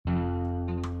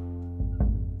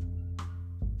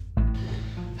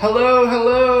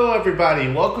Hello,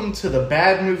 everybody. Welcome to the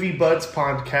Bad Movie Budz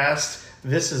Podcast.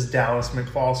 This is Dallas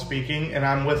McFall speaking, and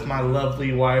I'm with my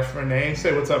lovely wife, Renee.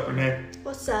 Say what's up, Renee.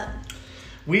 What's up?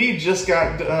 We just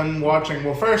got done watching,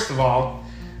 well, first of all,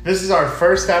 this is our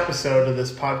first episode of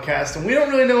this podcast, and we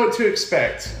don't really know what to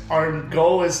expect. Our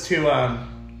goal is to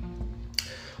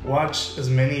watch as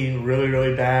many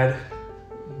really bad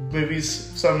movies.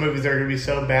 Some movies are going to be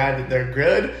so bad that they're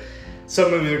good. Some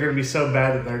movies are going to be so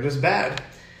bad that they're just bad.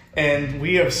 And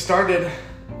we have started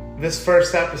this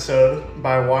first episode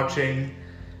by watching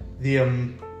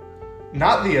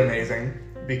not The Amazing,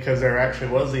 because there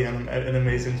actually was an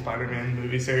Amazing Spider-Man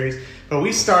movie series, but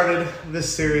we started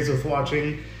this series with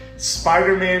watching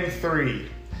Spider-Man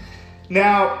 3.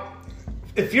 Now,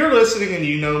 if you're listening and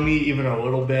you know me even a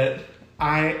little bit,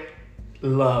 I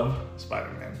love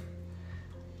Spider-Man.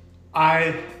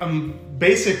 I am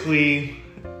basically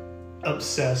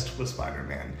obsessed with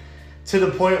Spider-Man, to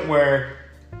the point where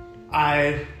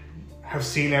I have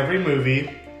seen every movie.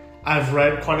 I've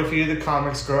read quite a few of the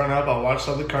comics growing up. I watched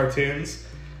all the cartoons.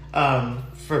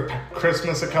 For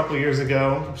Christmas a couple years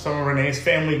ago, some of Renee's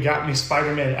family got me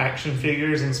Spider-Man action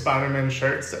figures and Spider-Man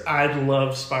shirts. I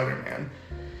love Spider-Man.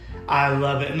 I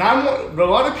love it. And a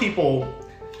lot of people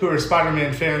who are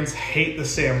Spider-Man fans hate the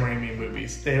Sam Raimi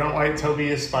movies. They don't like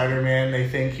Tobey as Spider-Man. They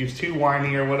think he's too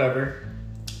whiny or whatever.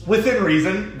 Within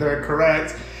reason, they're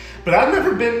correct. But I've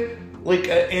never been like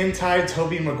an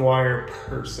anti-Tobey Maguire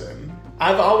person.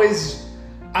 I've always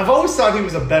thought he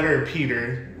was a better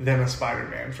Peter than a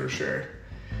Spider-Man, for sure.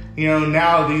 You know,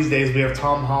 now these days we have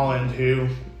Tom Holland, who,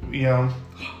 you know,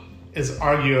 is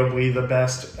arguably the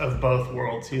best of both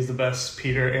worlds. He's the best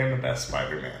Peter and the best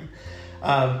Spider-Man.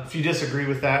 If you disagree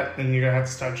with that, then you're going to have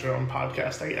to start your own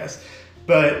podcast, I guess.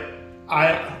 But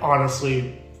I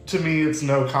honestly, to me, it's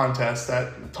no contest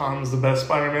that Tom is the best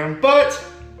Spider-Man. But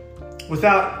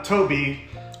without Tobey,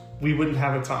 we wouldn't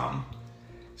have a Tom.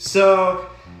 So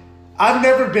I've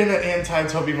never been an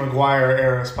anti-Tobey Maguire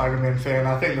era Spider-Man fan.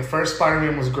 I think the first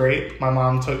Spider-Man was great. My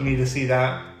mom took me to see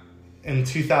that in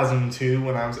 2002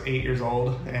 when I was 8 years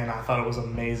old, and I thought it was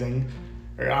amazing.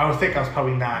 I think I was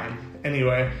probably 9.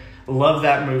 Anyway, love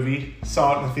that movie.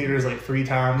 Saw it in the theaters like 3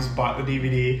 times, bought the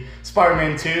DVD.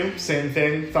 Spider-Man 2, same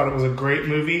thing. Thought it was a great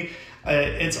movie.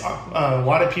 A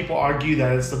lot of people argue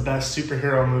that it's the best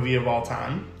superhero movie of all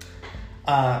time.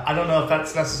 I don't know if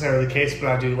that's necessarily the case, but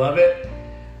I do love it.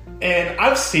 And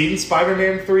I've seen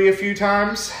Spider-Man 3 a few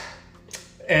times,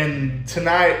 and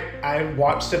tonight I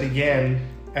watched it again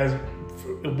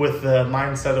with the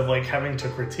mindset of like having to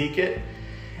critique it.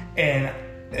 And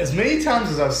as many times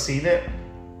as I've seen it,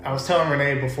 I was telling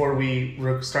Renee before we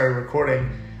started recording,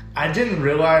 I didn't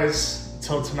realize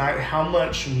till tonight how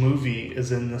much movie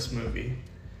is in this movie.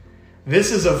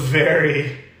 This is a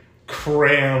very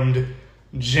crammed,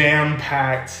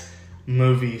 jam-packed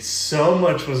movie. So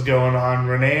much was going on.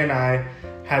 Renee and I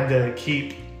had to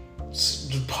keep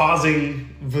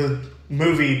pausing the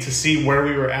movie to see where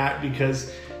we were at,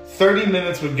 because 30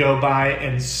 minutes would go by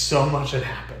and so much had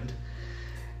happened.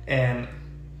 And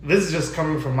this is just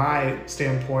coming from my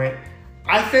standpoint.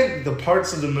 I think the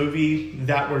parts of the movie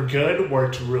that were good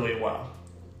worked really well.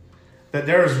 That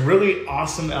there's really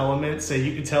awesome elements that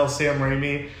you could tell Sam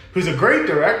Raimi, who's a great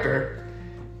director,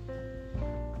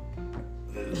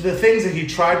 the things that he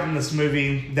tried in this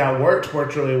movie that worked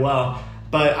really well.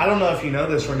 But I don't know if you know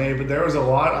this, Renee, but there was a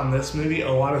lot on this movie, a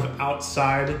lot of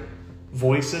outside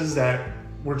voices that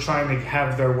were trying to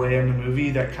have their way in the movie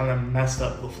that kind of messed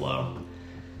up the flow.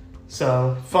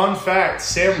 So, fun fact,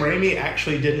 Sam Raimi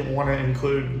actually didn't want to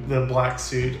include the black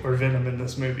suit or Venom in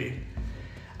this movie.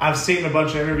 I've seen a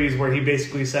bunch of interviews where he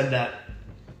basically said that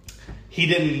he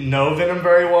didn't know Venom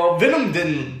very well.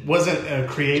 Venom wasn't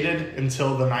created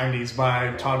until the 90s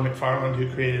by Todd McFarlane,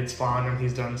 who created Spawn, and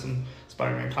he's done some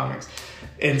Spider-Man comics.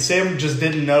 And Sam just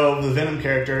didn't know the Venom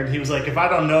character, and he was like, if I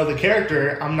don't know the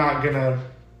character, I'm not going to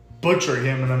butcher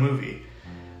him in a movie.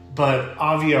 But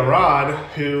Avi Arad,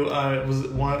 who was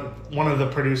one of the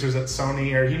producers at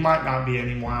Sony, or he might not be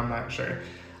anymore, I'm not sure,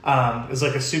 is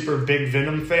like a super big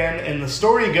Venom fan. And the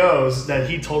story goes that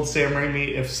he told Sam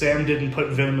Raimi if Sam didn't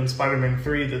put Venom in Spider-Man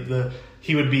 3, that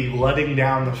he would be letting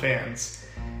down the fans.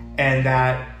 And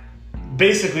that,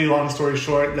 basically, long story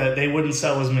short, that they wouldn't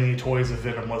sell as many toys if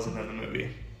Venom wasn't in the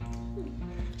movie.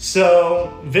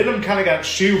 So Venom kind of got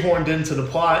shoehorned into the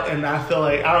plot, and I feel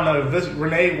like, I don't know,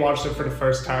 Renee watched it for the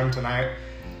first time tonight.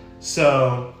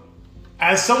 So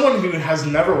as someone who has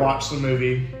never watched the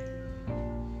movie,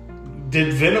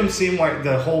 did Venom seem like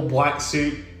the whole black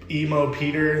suit emo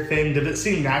Peter thing? Did it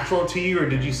seem natural to you, or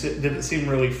did it seem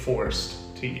really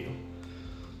forced to you?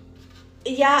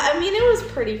 Yeah, I mean, it was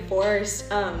pretty forced.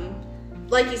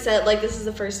 Like you said, like, this is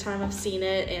the first time I've seen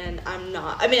it, and I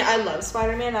love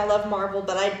Spider-Man, I love Marvel,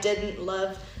 but I didn't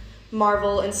love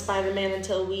Marvel and Spider-Man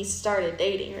until we started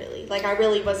dating, really. Like, I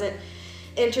really wasn't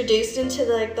introduced into,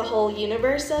 like, the whole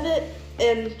universe of it,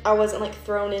 and I wasn't, like,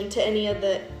 thrown into any of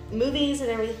the movies and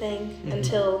everything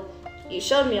until you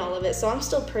showed me all of it, so I'm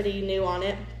still pretty new on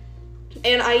it.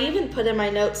 And I even put in my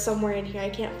notes somewhere in here, I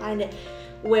can't find it,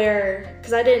 where,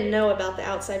 because I didn't know about the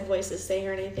outside voices saying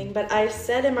or anything, but I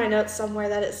said in my notes somewhere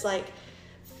that it's like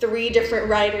 3 different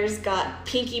writers got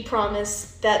pinky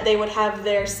promise that they would have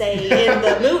their say in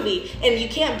the movie, and you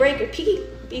can't break a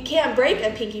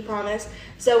pinky promise.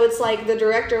 So it's like the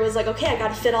director was like, okay, I got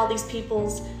to fit all these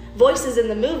people's voices in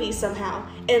the movie somehow,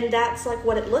 and that's like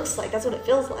what it looks like. That's what it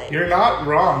feels like. You're not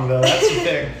wrong, though. That's the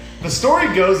thing. The story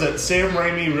goes that Sam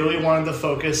Raimi really wanted to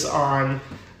focus on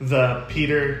the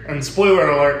Peter, and spoiler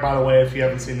alert, by the way, if you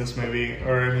haven't seen this movie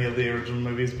or any of the original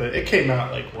movies, but it came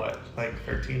out like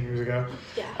 13 years ago?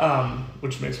 Yeah.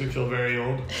 Which makes me feel very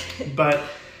old. But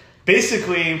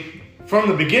basically, from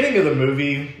the beginning of the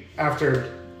movie, of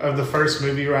the first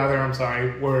movie,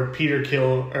 where Peter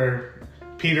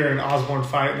and Osborn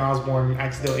fight and Osborn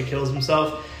accidentally kills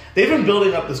himself, they've been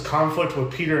building up this conflict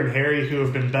with Peter and Harry, who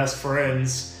have been best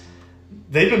friends.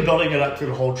 They've been building it up through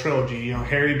the whole trilogy. You know,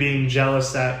 Harry being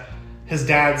jealous that his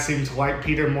dad seemed to like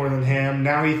Peter more than him.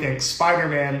 Now he thinks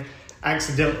Spider-Man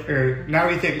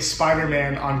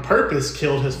on purpose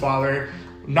killed his father,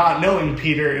 not knowing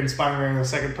Peter and Spider-Man are the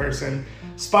second person.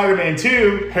 Spider-Man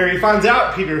 2, Harry finds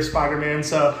out Peter's Spider-Man.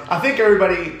 So I think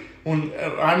everybody,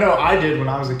 I know I did when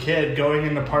I was a kid, going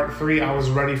into part 3, I was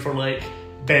ready for like,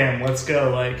 bam, let's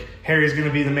go. Like, Harry's going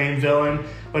to be the main villain.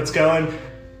 Let's go.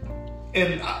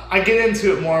 And I get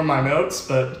into it more in my notes,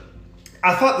 but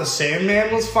I thought the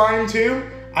Sandman was fine too.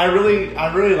 I really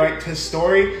liked his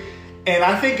story. And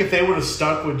I think if they would have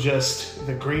stuck with just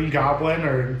the Green Goblin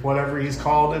or whatever he's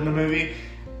called in the movie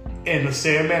and the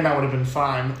Sandman, that would have been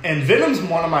fine. And Venom's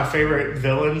one of my favorite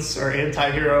villains or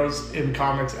anti-heroes in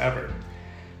comics ever.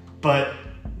 But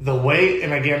the way,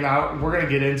 and again, we're going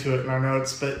to get into it in our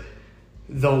notes, but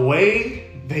the way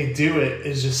they do it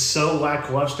is just so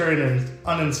lackluster and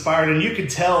uninspired, and you could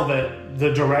tell that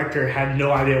the director had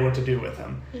no idea what to do with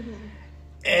him. Mm-hmm.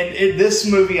 And this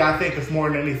movie, I think, if more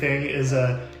than anything, is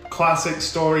a classic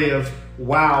story of,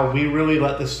 wow, we really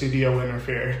let the studio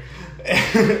interfere.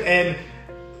 And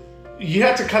you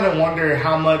have to kind of wonder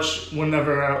how much,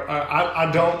 whenever,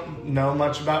 I don't know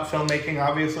much about filmmaking,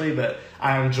 obviously, but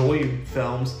I enjoy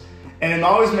films, and it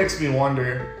always makes me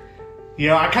wonder. You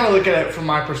know, I kind of look at it from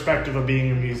my perspective of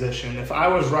being a musician. If I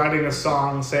was writing a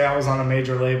song, say I was on a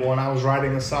major label and I was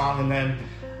writing a song, and then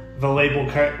the label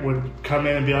would come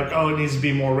in and be like, oh, it needs to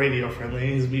be more radio friendly, it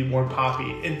needs to be more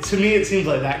poppy. To me, it seems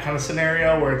like that kind of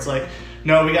scenario where it's like,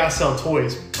 no, we gotta sell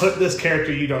toys. Put this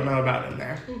character you don't know about in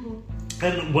there. Mm-hmm.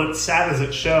 And what's sad is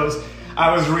it shows.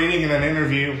 I was reading in an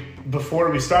interview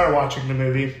before we started watching the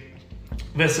movie.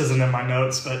 This isn't in my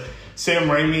notes, but Sam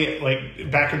Raimi, like,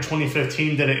 back in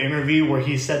 2015, did an interview where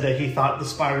he said that he thought the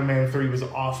Spider-Man 3 was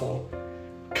awful.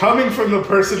 Coming from the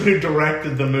person who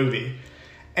directed the movie.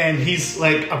 And he's,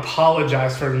 like,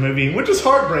 apologized for the movie, which is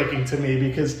heartbreaking to me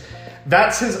because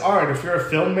that's his art. If you're a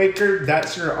filmmaker,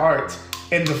 that's your art.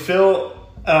 And to feel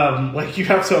like you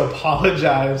have to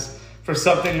apologize for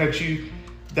something that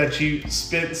you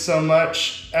spent so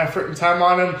much effort and time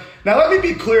on. And now, let me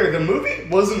be clear, the movie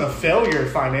wasn't a failure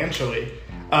financially.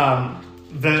 It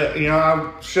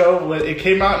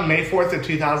came out on May 4th of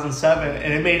 2007,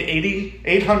 and it made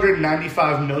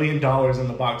 $895 million in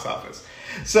the box office.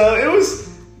 So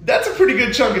that's a pretty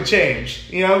good chunk of change.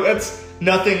 You know, that's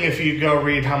nothing if you go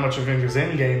read how much Avengers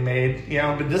Endgame made, you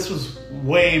know, but this was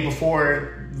way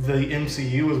before the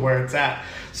MCU was where it's at.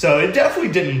 So it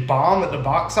definitely didn't bomb at the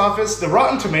box office. The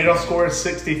Rotten Tomato score is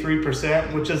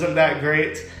 63%, which isn't that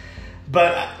great.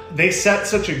 But they set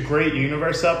such a great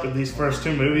universe up with these first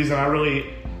 2 movies, and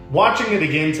watching it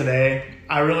again today,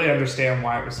 I really understand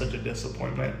why it was such a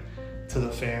disappointment to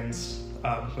the fans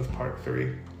with part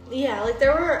 3. Yeah, like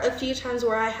there were a few times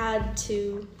where I had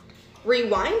to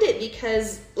rewind it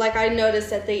because, like, I noticed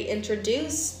that they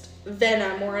introduced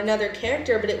Venom or another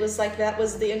character, but it was like that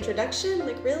was the introduction.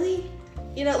 Like, really?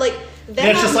 You know, like Venom.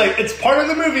 Yeah, it's just like it's part of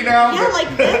the movie now. Yeah, like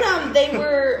Venom. They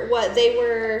were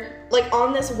like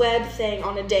on this web thing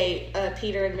on a date,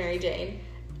 Peter and Mary Jane,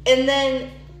 and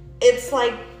then it's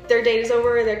like their date is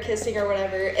over, they're kissing or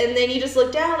whatever, and then you just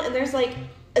look down and there's like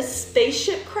a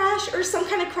spaceship crash or some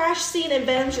kind of crash scene, and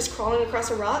Venom's just crawling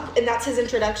across a rock, and that's his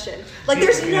introduction. Like,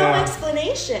 there's no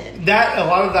explanation. A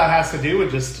lot of that has to do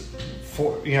with just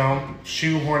for,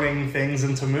 shoehorning things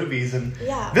into movies. And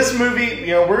Yeah. this movie,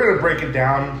 we're going to break it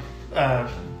down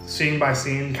scene by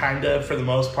scene, kind of, for the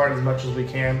most part, as much as we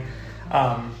can.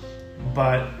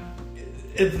 But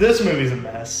this movie's a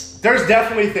mess. There's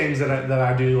definitely things that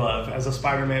I do love as a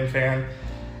Spider-Man fan.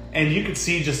 And you could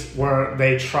see just where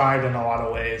they tried in a lot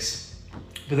of ways.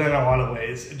 But then in a lot of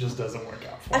ways, it just doesn't work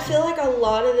out for them. I feel like a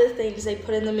lot of the things they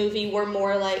put in the movie were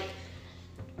more like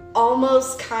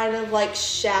almost kind of like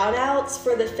shout outs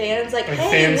for the fans. Like, hey,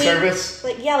 fan service?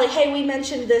 Hey, we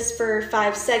mentioned this for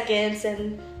 5 seconds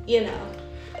and,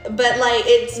 but like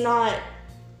it's not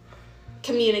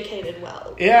communicated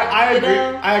well. Yeah, I agree.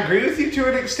 I agree with you to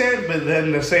an extent, but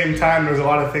then at the same time, there's a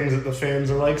lot of things that the fans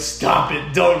are like, stop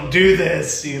it, don't do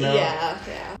this, Yeah.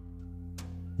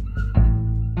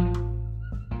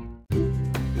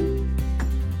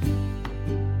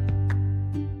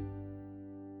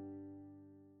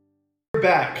 We're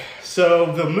back.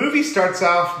 So the movie starts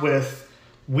off with,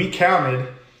 we counted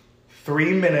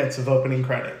 3 minutes of opening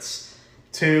credits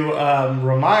to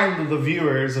remind the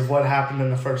viewers of what happened in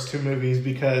the first 2 movies,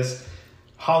 because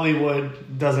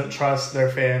Hollywood doesn't trust their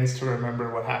fans to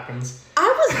remember what happens. I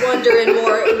was wondering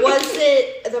more, was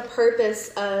it the purpose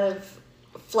of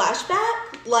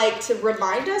flashback, like to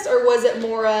remind us, or was it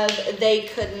more of they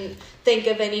couldn't think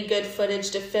of any good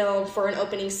footage to film for an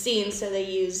opening scene, so they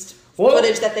used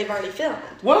footage that they've already filmed?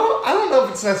 Well, I don't know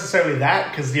if it's necessarily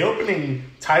that, because the opening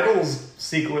titles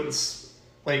sequence,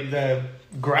 like the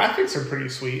graphics are pretty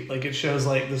sweet. Like it shows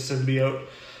like the symbiote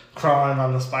crawling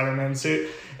on the Spider-Man suit.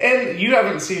 And you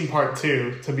haven't seen part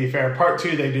 2, to be fair. Part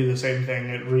 2, they do the same thing.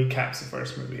 It recaps the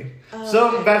first movie.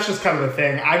 So that's just kind of a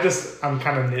thing. I'm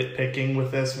kind of nitpicking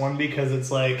with this one because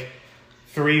it's like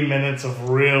 3 minutes of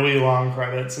really long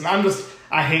credits. And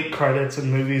I hate credits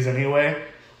in movies anyway.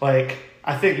 Like,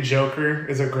 I think Joker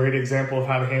is a great example of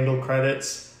how to handle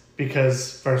credits,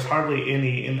 because there's hardly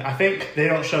any, and I think they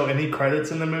don't show any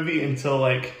credits in the movie until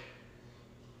like,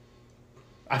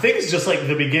 I think it's just like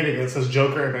the beginning. It says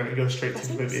Joker and then it goes straight to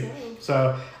the movie.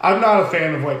 So I'm not a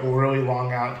fan of like really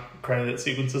long out credit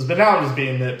sequences, but now I'm just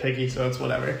being nitpicky, so it's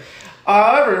whatever.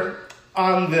 However,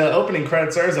 on the opening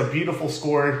credits, there's a beautiful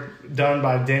score done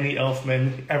by Danny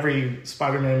Elfman. Every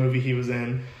Spider-Man movie he was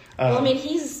in.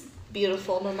 He's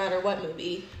beautiful no matter what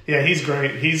movie. Yeah, he's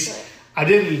great. I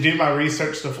didn't do my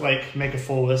research to like make a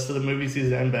full list of the movies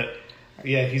he's in, but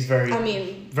yeah, he's very.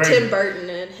 Tim Burton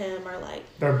and him are like,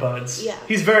 they're buds. Yeah,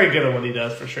 he's very good at what he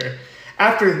does for sure.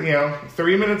 After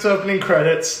 3 minutes opening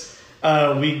credits,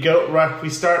 we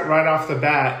start right off the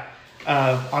bat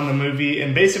on the movie,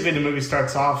 and basically the movie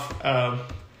starts off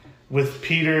with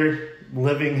Peter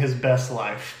living his best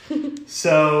life.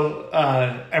 So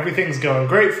everything's going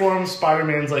great for him.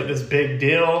 Spider-Man's like this big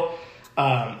deal.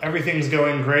 Everything's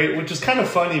going great, which is kind of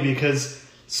funny because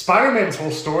Spider-Man's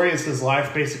whole story is his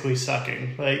life basically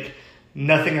sucking. Like,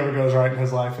 nothing ever goes right in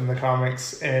his life in the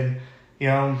comics. And,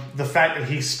 the fact that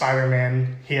he's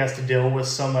Spider-Man, he has to deal with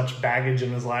so much baggage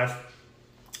in his life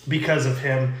because of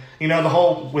him. The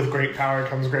whole with great power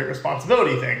comes great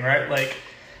responsibility thing, right? Like,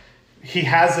 he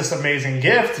has this amazing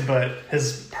gift, but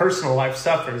his personal life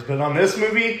suffers. But on this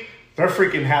movie, they're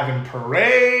freaking having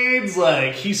parades.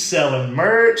 Like, he's selling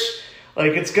merch.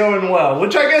 Like, it's going well,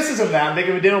 which I guess isn't that big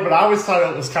of a deal, but I always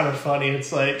thought it was kind of funny.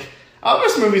 It's like,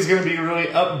 this movie's going to be really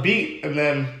upbeat, and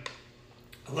then,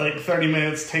 like, 30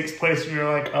 minutes takes place, and you're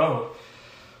like, oh,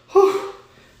 whew,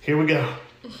 here we go.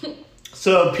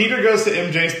 So, Peter goes to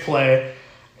MJ's play,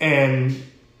 and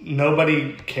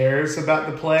nobody cares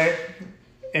about the play,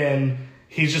 and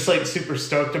he's just, like, super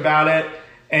stoked about it.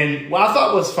 And what I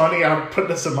thought was funny, I put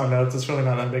this in my notes, it's really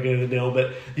not that big of a deal,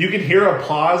 but you can hear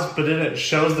applause, but then it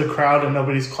shows the crowd and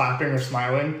nobody's clapping or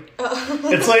smiling.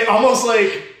 It's like, almost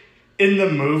like in the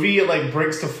movie, it like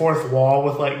breaks the fourth wall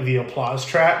with like the applause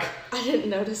track. I didn't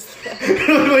notice that. Like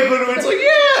when it's like,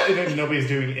 yeah, and then nobody's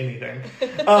doing anything.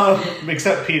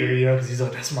 Except Peter, because he's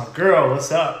like, that's my girl, what's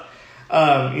up?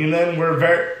 And then we're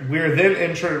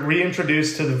then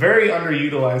reintroduced to the very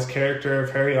underutilized character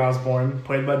of Harry Osborn,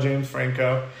 played by James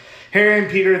Franco. Harry and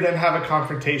Peter then have a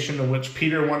confrontation in which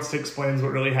Peter wants to explain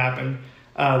what really happened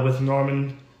when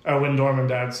Norman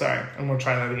died. Sorry, I'm going to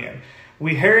try that again.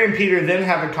 Harry and Peter then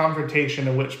have a confrontation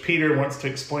in which Peter wants to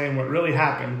explain what really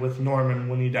happened with Norman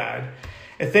when he died.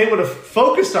 If they would have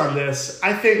focused on this,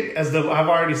 I think, I've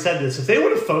already said this, if they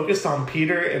would have focused on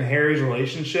Peter and Harry's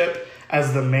relationship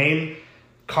as the main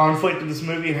conflict of this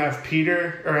movie and have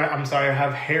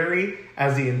Harry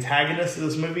as the antagonist of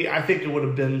this movie, I think it would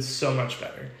have been so much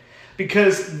better.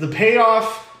 Because the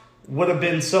payoff would have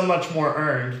been so much more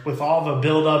earned with all the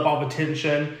build-up, all the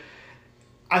tension.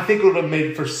 I think it would have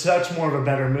made for such more of a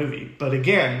better movie. But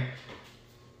again,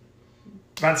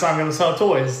 that's not going to sell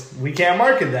toys. We can't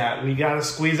market that. We got to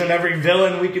squeeze in every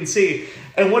villain we can see.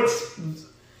 And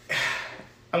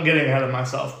I'm getting ahead of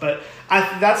myself, but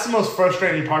that's the most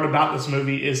frustrating part about this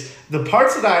movie is the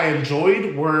parts that I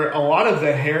enjoyed were a lot of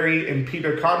the Harry and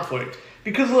Peter conflict.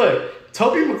 Because look,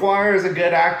 Tobey Maguire is a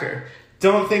good actor.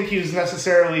 Don't think he was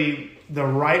necessarily the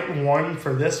right one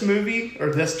for this movie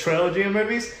or this trilogy of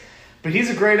movies, but he's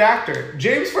a great actor.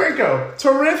 James Franco,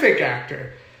 terrific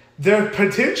actor. The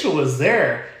potential is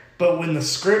there, but when the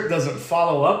script doesn't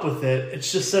follow up with it,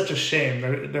 it's just such a shame.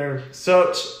 They're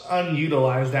such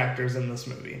unutilized actors in this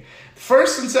movie. The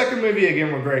first and second movie,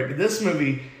 again, were great, but this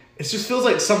movie, it just feels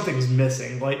like something's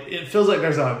missing. Like, it feels like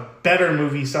there's a better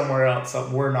movie somewhere else that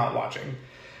we're not watching.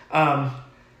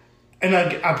 And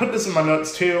I put this in my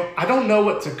notes too. I don't know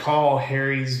what to call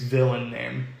Harry's villain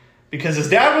name. Because his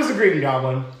dad was the Green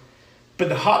Goblin, but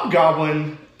the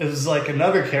Hobgoblin is like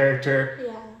another character.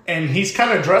 Yeah. And he's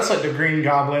kind of dressed like the Green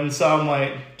Goblin. So I'm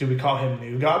like, do we call him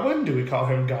New Goblin? Do we call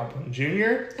him Goblin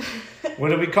Jr.? What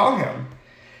do we call him?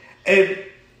 And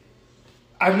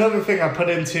another thing I put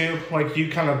into, like you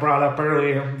kind of brought up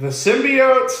earlier, the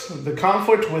symbiote, the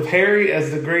conflict with Harry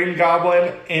as the Green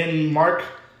Goblin and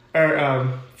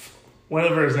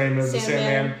whatever his name is, the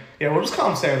Sandman. Yeah, we'll just call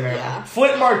him Sandman. Yeah.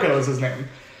 Flint Marko is his name.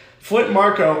 Flint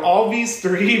Marko, all these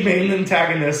three main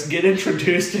antagonists get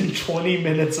introduced in 20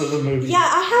 minutes of the movie. Yeah,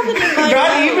 I have it in my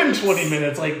Not notes. even 20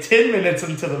 minutes, like 10 minutes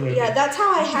into the movie. Yeah, that's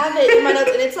how I have it in my notes.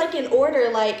 And it's like in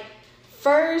order, like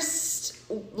first,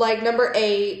 like number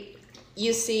 8,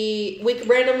 we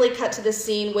randomly cut to the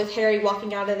scene with Harry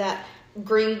walking out of that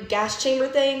green gas chamber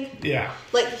thing. Yeah.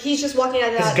 Like, he's just walking out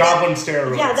of that. His goblin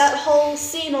steroids. Yeah, that whole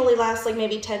scene only lasts like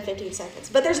maybe 10, 15 seconds.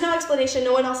 But there's no explanation.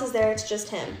 No one else is there. It's just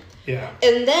him. Yeah.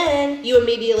 And then you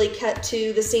immediately cut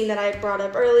to the scene that I brought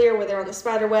up earlier where they're on the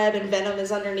spider web and Venom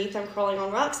is underneath them crawling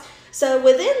on rocks. So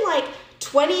within like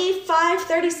 25,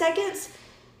 30 seconds,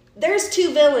 there's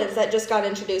 2 villains that just got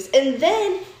introduced. And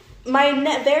then my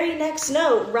very next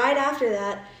note, right after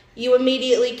that, you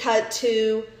immediately cut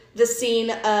to the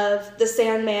scene of the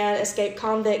Sandman escaped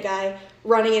convict guy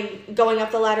running and going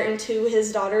up the ladder into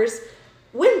his daughter's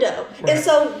window. Right. And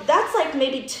so that's like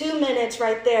maybe 2 minutes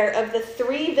right there of the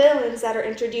 3 villains that are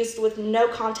introduced with no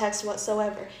context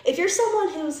whatsoever. If you're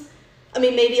someone who's, I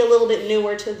mean, maybe a little bit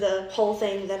newer to the whole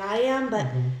thing than I am, but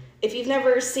if you've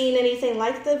never seen anything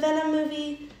like the Venom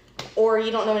movie or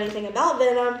you don't know anything about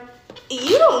Venom,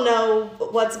 you don't know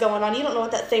what's going on. You don't know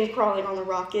what that thing crawling on the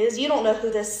rock is. You don't know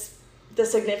who the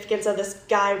significance of this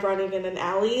guy running in an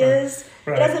alley is.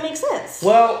 Right. It doesn't make sense.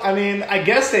 Well, I mean, I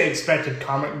guess they expected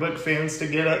comic book fans to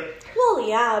get it. Well,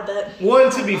 yeah, but...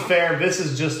 One, to be fair, this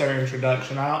is just their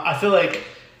introduction. I feel like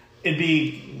it'd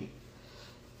be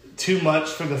too much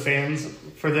for the fans,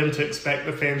 for them to expect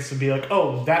the fans to be like,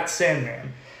 oh, that's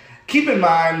Sandman. Keep in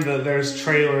mind that there's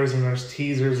trailers and there's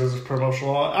teasers as a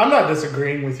promotional. I'm not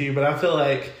disagreeing with you, but I feel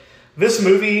like this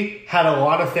movie had a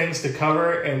lot of things to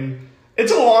cover, and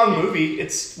it's a long movie.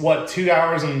 It's, 2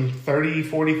 hours and 30,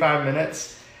 45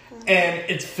 minutes? And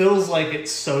it feels like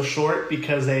it's so short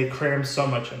because they crammed so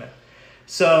much in it.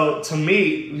 So, to me,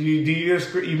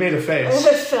 you made a face.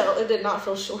 It did not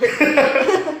feel short.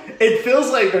 It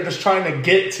feels like they're just trying to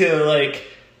get to,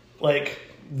 like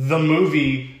the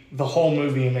movie, the whole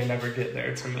movie, and they never get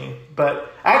there to me.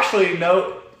 But actually,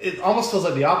 no, it almost feels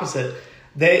like the opposite.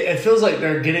 It feels like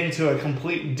they're getting to a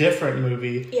complete different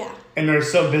movie. Yeah. And they're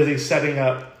so busy setting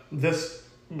up this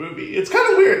movie. It's kind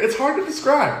of weird. It's hard to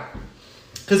describe.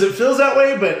 Because it feels that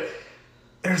way, but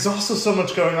there's also so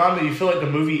much going on that you feel like the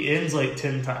movie ends like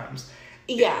 10 times.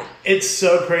 Yeah. It's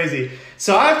so crazy.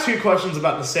 So I have 2 questions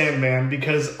about the Sandman,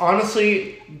 because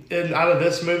honestly, out of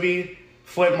this movie,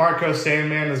 Flint Marko's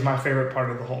Sandman is my favorite part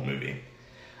of the whole movie.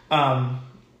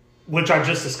 Which I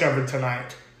just discovered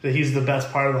tonight. That he's the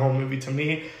best part of the whole movie to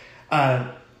me.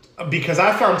 Because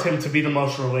I found him to be the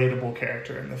most relatable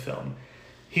character in the film.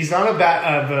 He's not a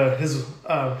bad...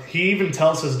 he even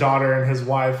tells his daughter and his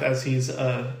wife as he's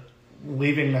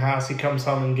leaving the house, he comes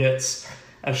home and gets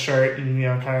a shirt and,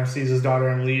 kind of sees his daughter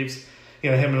and leaves.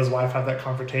 Him and his wife have that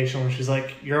confrontation where she's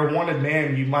like, you're a wanted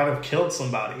man, you might have killed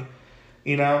somebody.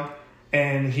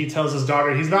 And he tells his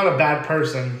daughter he's not a bad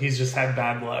person, he's just had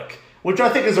bad luck. Which I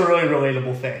think is a really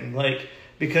relatable thing.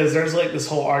 Because there's this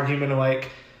whole argument of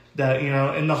that,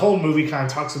 and the whole movie kind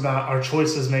of talks about our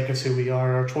choices make us who we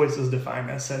are, our choices define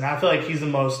us. And I feel like he's the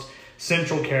most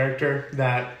central character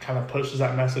that kind of pushes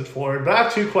that message forward. But I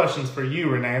have 2 questions for you,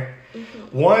 Renee.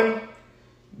 Mm-hmm. One,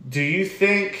 do you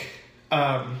think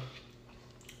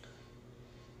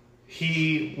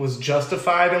he was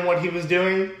justified in what he was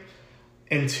doing?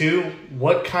 And 2,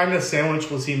 what kind of sandwich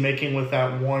was he making with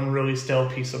that one really stale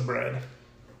piece of bread?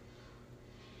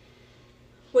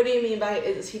 What do you mean by,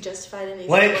 is he justified in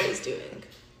Like- what he's doing?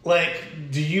 Like,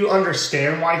 do you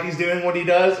understand why he's doing what he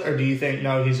does? Or do you think,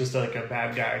 no, he's just like a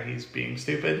bad guy, he's being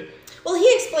stupid? Well,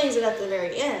 he explains it at the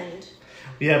very end.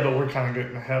 Yeah, but we're kind of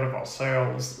getting ahead of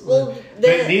ourselves. Well,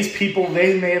 these people,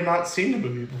 they may have not seen the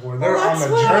movie before. They're well, on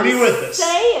that's a what journey I'm with us.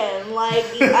 Saying. Like,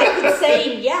 I could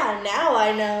say, yeah, now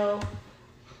I know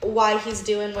why he's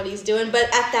doing what he's doing. But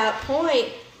at that point,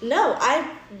 no,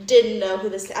 I didn't know who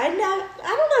this. I don't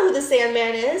know who the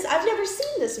Sandman is. I've never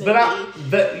seen this movie.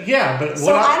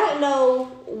 So I don't know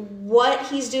what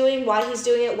he's doing, why he's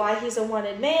doing it, why he's a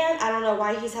wanted man. I don't know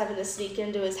why he's having to sneak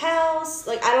into his house.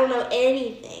 Like, I don't know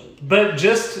anything. But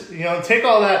just, take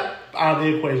all that out of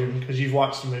the equation because you've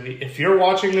watched the movie. If you're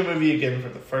watching the movie again for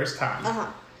the first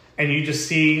time and you just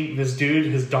see this dude,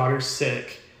 his daughter's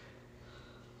sick,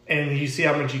 and you see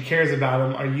how much he cares about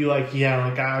him, are you like, yeah,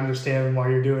 like, I understand why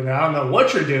you're doing that. I don't know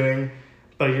what you're doing,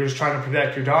 but you're just trying to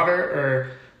protect your daughter?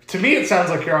 Or, to me, it sounds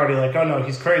like you're already like, oh, no,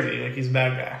 he's crazy. Like, he's a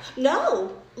bad guy.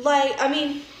 No. Like, I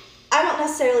mean, I don't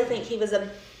necessarily think he was a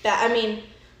bad... I mean,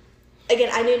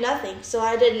 again, I knew nothing, so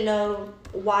I didn't know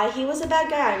why he was a bad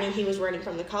guy. I knew he was running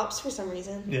from the cops for some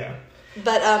reason. Yeah.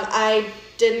 But I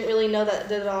didn't really know that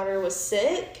the daughter was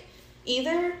sick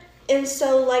either. And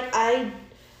so, like,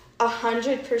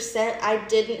 100% I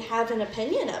didn't have an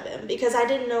opinion of him because I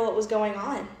didn't know what was going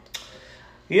on.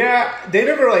 Yeah, they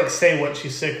never like say what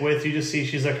she's sick with. You just see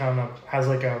she's like has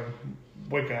like a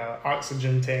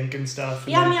oxygen tank and stuff.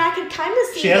 And yeah, I mean, I could kind of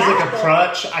see she has that, like a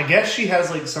crutch. I guess she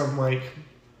has like some like,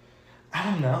 I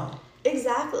don't know.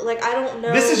 Exactly. Like, I don't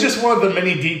know. This is just one of the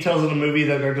many details in the movie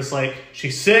that are just like,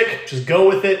 she's sick, just go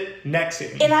with it, next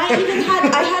scene. And I even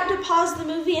had to pause the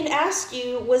movie and ask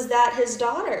you, was that his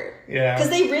daughter? Yeah. Because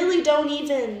they really don't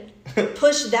even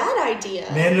push that idea.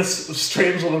 Man, this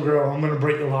strange little girl, I'm going to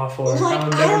break the law for her. Like, I'll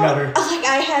never met her. Like,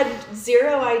 I had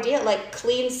zero idea. Like,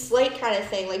 clean slate kind of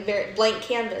thing. Like, very blank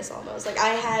canvas almost. Like,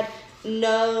 I had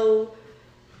no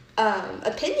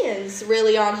opinions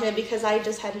really on him because I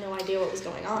just had no idea what was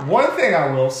going on. One thing I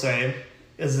will say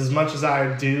is, as much as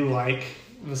I do like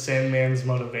the Sandman's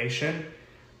motivation,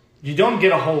 you don't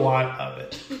get a whole lot of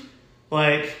it.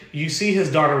 Like, you see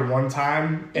his daughter one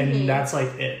time, and that's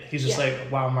like it. He's just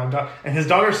like, wow, my daughter. And his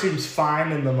daughter seems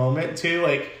fine in the moment too.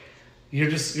 Like, you're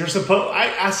supposed.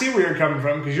 I see where you're coming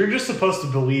from because you're just supposed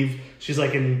to believe she's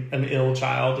like an ill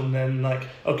child, and then like,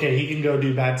 okay, he can go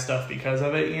do bad stuff because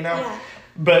of it, Yeah.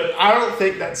 But I don't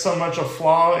think that's so much a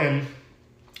flaw in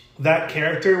that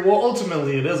character. Well,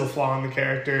 ultimately, it is a flaw in the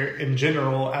character in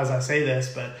general, as I say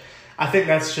this, but I think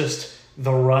that's just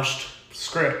the rushed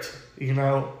script.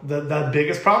 The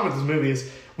biggest problem with this movie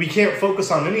is we can't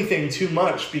focus on anything too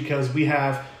much because we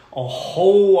have a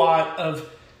whole lot of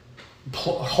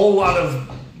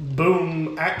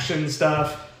boom action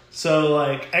stuff. So,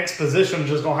 like, exposition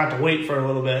just gonna have to wait for a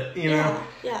little bit, Yeah.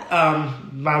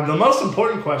 The most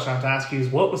important question I have to ask you is,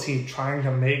 what was he trying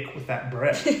to make with that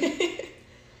bread?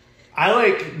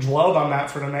 I, dwelled on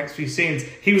that for the next few scenes.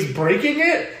 He was breaking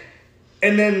it,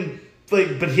 and then,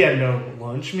 but he had no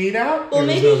lunch meat out. Well,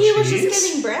 maybe he was just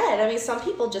getting bread. I mean, some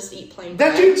people just eat plain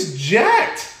bread. That dude's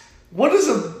jacked. What is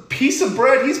a piece of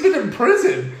bread? He's been in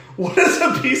prison. What is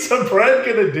a piece of bread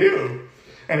gonna do?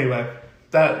 Anyway.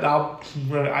 I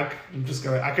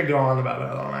could go on about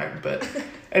that all night, but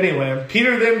anyway,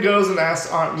 Peter then goes and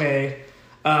asks Aunt May,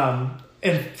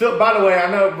 and Phil, by the way, I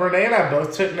know Renee and I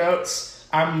both took notes.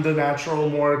 I'm the natural,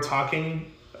 more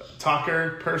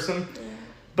talker person,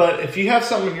 but if you have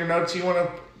something in your notes you want to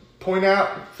point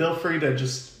out, feel free to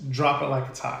just drop it like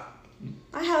it's hot.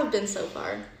 I have been so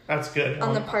far. That's good.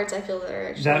 On the parts I feel that are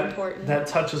actually important. That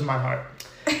touches my heart.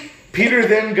 Peter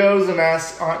then goes and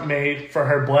asks Aunt May for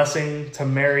her blessing to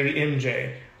marry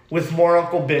MJ with more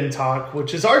Uncle Ben talk,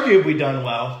 which is arguably done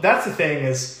well. That's the thing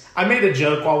is, I made a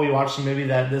joke while we watched the movie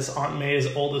that this Aunt May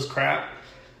is old as crap.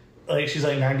 Like, she's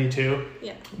like 92.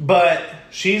 Yeah. But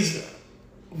she's,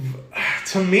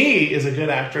 to me, is a good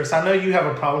actress. I know you have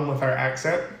a problem with her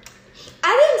accent.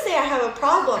 I didn't say I have a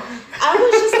problem. I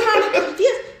was just kind of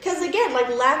confused. Because,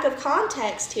 again, lack of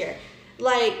context here.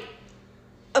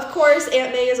 Of course,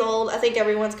 Aunt May is old. I think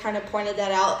everyone's kind of pointed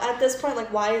that out at this point.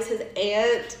 Why is his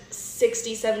aunt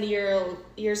 60, 70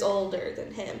 years older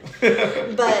than him?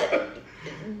 But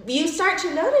you start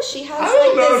to notice she has, I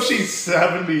don't know if she's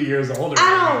 70 years older.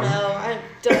 I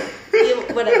don't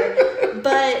know. Whatever.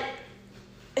 But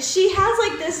she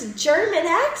has, this German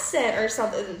accent or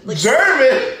something.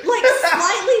 German?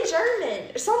 Slightly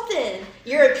German or something.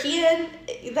 European,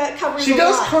 that covers She a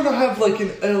does lot. kind of have,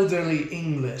 an elderly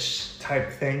English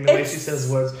type thing. The way she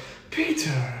says words. Peter.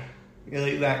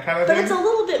 That kind of thing. But it's a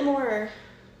little bit more...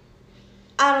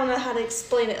 I don't know how to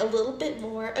explain it, a little bit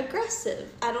more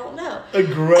aggressive. I don't know.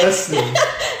 Aggressive.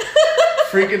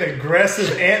 Freaking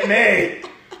aggressive Aunt May.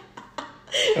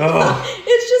 Oh.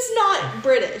 It's just not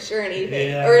British or anything.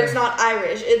 Yeah. Or it's not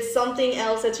Irish. It's something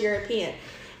else that's European.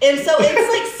 And so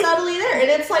it's like subtly there. And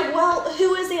it's like, well,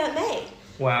 who is Aunt May?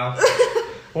 Wow.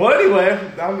 Well, anyway,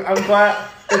 I'm glad.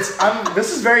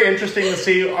 This is very interesting to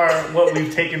see what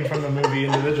we've taken from the movie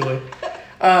individually.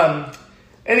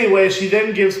 Anyway, she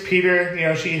then gives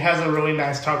Peter, she has a really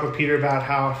nice talk with Peter about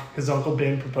how his Uncle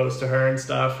Ben proposed to her and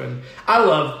stuff. And I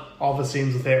love all the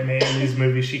scenes with Aunt May in these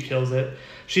movies. She kills it.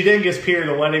 She then gives Peter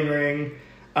the wedding ring.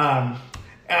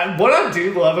 And what I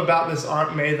do love about this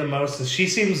Aunt May the most is she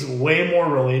seems way more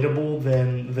relatable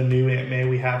than the new Aunt May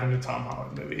we have in the Tom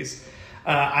Holland movies.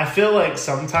 I feel like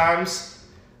sometimes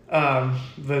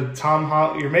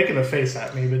you're making a face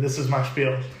at me, but this is my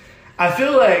spiel. I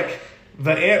feel like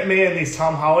the Aunt May in these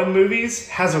Tom Holland movies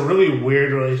has a really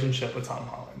weird relationship with Tom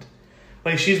Holland.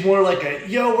 Like, she's more like a,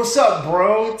 yo, what's up,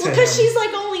 bro? Well, because she's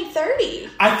like only 30.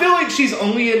 I feel like she's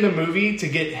only in the movie to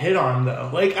get hit on, though.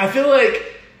 Like, I feel like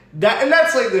that, and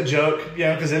that's like the joke,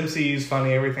 because MCU's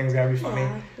funny, everything's gotta be funny.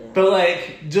 Yeah. But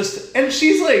like, and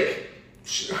she's like,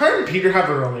 her and Peter have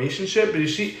a relationship, but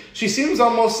she seems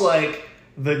almost like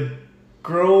the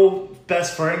girl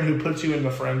best friend who puts you in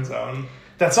the friend zone.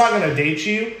 That's not gonna date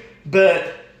you,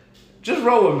 but just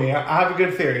roll with me. I have a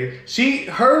good theory.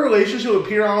 Her relationship with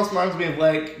Peter almost reminds me of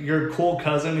like your cool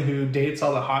cousin who dates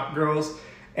all the hot girls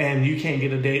and you can't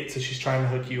get a date, so she's trying to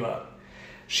hook you up.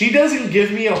 She doesn't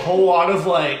give me a whole lot of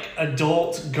like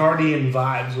adult guardian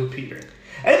vibes with Peter.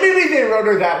 And maybe they wrote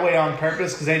her that way on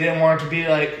purpose because they didn't want her to be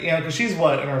like, because she's in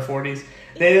her 40s.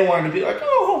 They didn't want her to be like,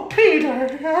 oh, Peter.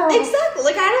 Exactly.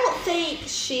 Like, I don't think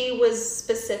she was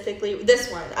specifically,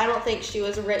 this one, I don't think she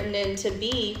was written in to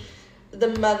be the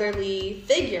motherly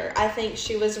figure. I think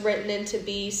she was written in to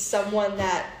be someone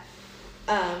that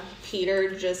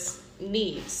Peter just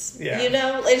needs. Yeah.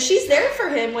 And she's there for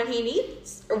him when he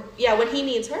needs, when he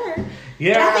needs her.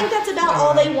 Yeah. And I think that's about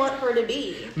all they want her to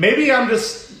be. Maybe I'm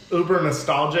just uber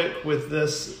nostalgic with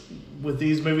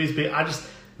these movies,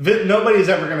 but nobody's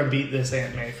ever going to beat this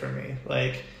Aunt May for me.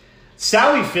 Like,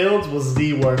 Sally Fields was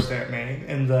the worst Aunt May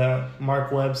in the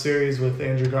Mark Webb series with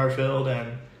Andrew Garfield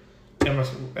and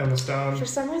Emma Stone. For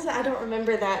some reason, I don't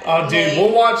remember that. Oh, dude,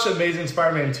 we'll watch Amazing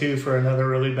Spider-Man 2 for another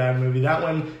really bad movie. That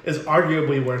one is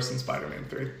arguably worse than Spider-Man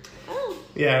 3. Oh.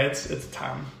 Yeah, it's a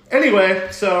time. Anyway,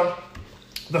 so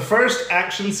the first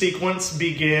action sequence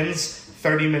begins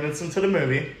 30 minutes into the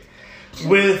movie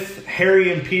with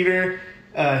Harry and Peter.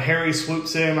 Harry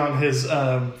swoops in on his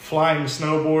flying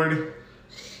snowboard.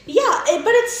 Yeah,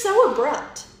 but it's so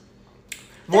abrupt.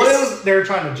 Well, they were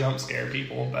trying to jump scare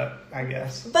people, but I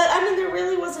guess. But, there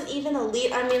really wasn't even a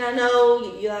lead. I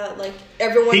know, like,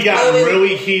 everyone... He got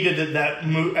really heated at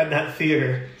that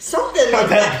theater. Something like that.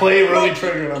 That play really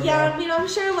triggered him. Yeah, I'm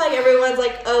sure, like, everyone's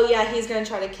like, oh, yeah, he's going to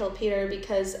try to kill Peter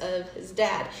because of his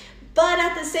dad. But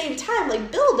at the same time,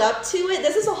 like, build up to it.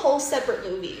 This is a whole separate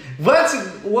movie. That's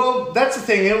the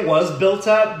thing. It was built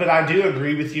up, but I do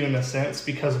agree with you in a sense,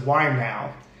 because why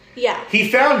now? Yeah. He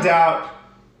found out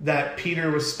that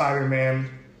Peter was Spider-Man.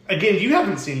 Again, you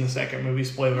haven't seen the second movie,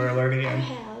 spoiler alert again. I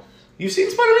have. You've seen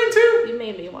Spider-Man 2? You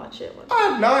made me watch it. I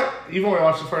have not. You've only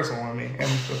watched the first one with me, and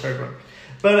the third one.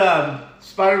 But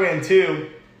Spider-Man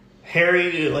 2,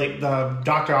 Harry, like, the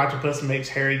Dr. Octopus makes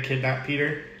Harry kidnap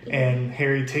Peter, and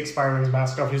Harry takes Spider-Man's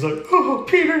mask off. He's like, oh,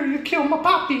 Peter, you killed my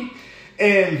poppy.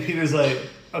 And Peter's like,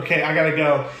 okay, I gotta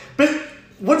go. But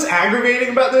what's aggravating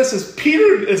about this is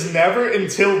Peter is never,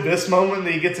 until this moment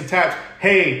that he gets attacked,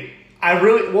 hey, I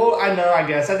know, I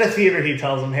guess. At the theater, he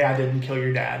tells him, hey, I didn't kill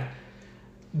your dad.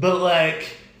 But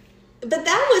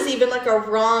that was even, like, a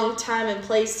wrong time and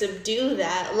place to do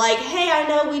that. Like, hey, I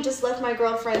know we just left my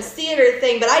girlfriend's theater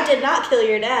thing, but I did not kill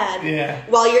your dad. Yeah.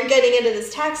 While you're getting into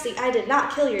this taxi, I did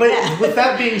not kill your dad. But with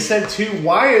that being said, too,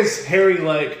 why is Harry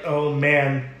like, oh,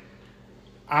 man,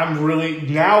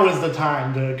 now is the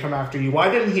time to come after you?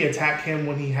 Why didn't he attack him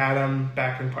when he had him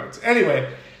back in parts?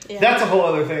 Anyway, That's a whole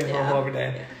other thing for a whole other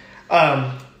day.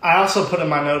 Yeah. I also put in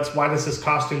my notes, why does his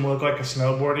costume look like a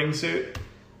snowboarding suit?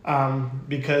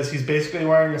 Because he's basically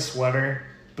wearing a sweater,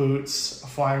 boots, a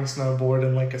flying snowboard,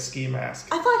 and like a ski mask.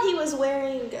 I thought he was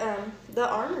wearing the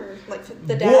armor, like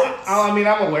the dad's. Well,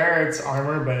 I'm aware it's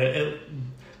armor, but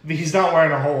he's not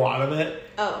wearing a whole lot of it.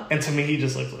 Oh. And to me, he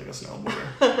just looks like a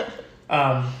snowboarder.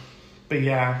 But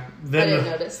yeah. Then I didn't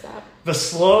notice that. The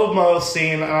slow-mo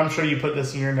scene, and I'm sure you put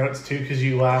this in your notes too because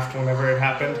you laughed whenever it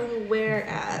happened. Where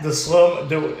at?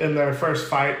 In their first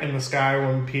fight in the sky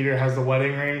when Peter has the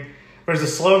wedding ring. There's a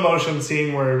slow motion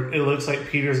scene where it looks like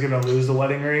Peter's going to lose the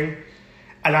wedding ring.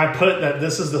 And I put that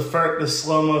this is the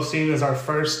slow-mo scene is our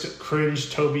first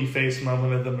cringe Toby face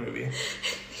moment of the movie.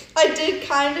 I did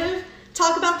kind of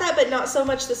talk about that, but not so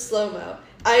much the slow-mo.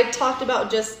 I talked about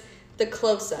just the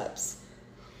close-ups.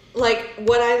 Like,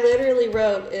 what I literally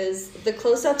wrote is the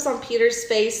close-ups on Peter's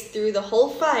face through the whole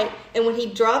fight, and when he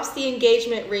drops the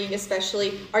engagement ring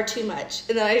especially, are too much.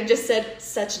 And then I just said,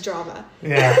 such drama.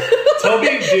 Yeah.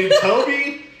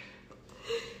 Toby,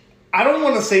 I don't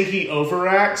want to say he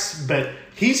overacts, but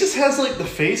he just has, like, the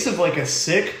face of, like, a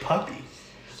sick puppy.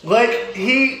 Like,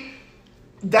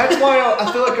 that's why I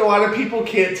feel like a lot of people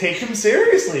can't take him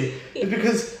seriously.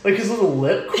 Because, like, his little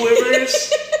lip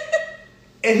quivers,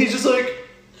 and he's just like...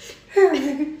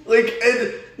 like,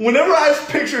 and whenever I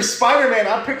picture Spider-Man,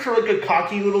 I picture like a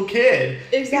cocky little kid.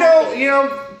 Exactly. You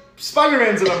know,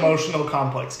 Spider-Man's an emotional,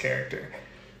 complex character.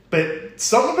 But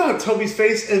something about Toby's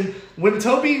face, and when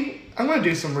Toby, I'm gonna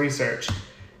do some research.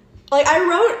 Like, I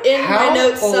wrote in my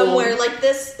notes somewhere, like,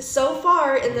 this, so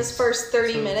far in this first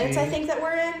 30 minutes, I think that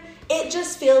we're in, it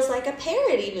just feels like a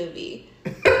parody movie.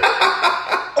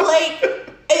 Like...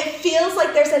 It feels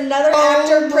like there's another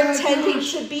actor pretending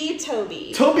to be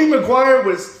Toby. Tobey Maguire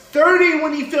was 30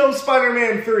 when he filmed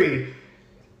Spider-Man 3.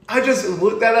 I just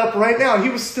looked that up right now. He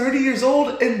was 30 years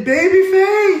old and baby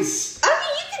face. I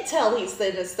mean, you can tell he's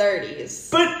in his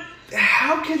 30s. But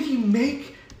how can he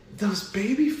make those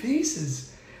baby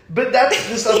faces? But that's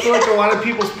just, I feel like a lot of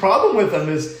people's problem with him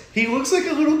is he looks like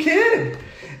a little kid.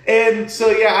 And so,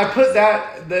 yeah, I put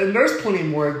that, and there's plenty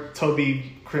more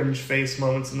Toby cringe face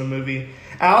moments in the movie.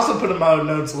 I also put in my own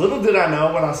notes, little did I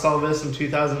know when I saw this in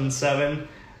 2007,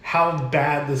 how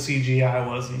bad the CGI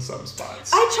was in some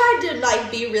spots. I tried to,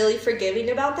 like, be really forgiving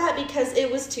about that because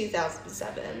it was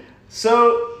 2007.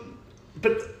 So,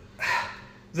 but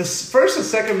the first and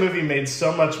second movie made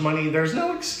so much money, there's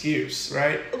no excuse,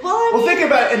 right? Well, think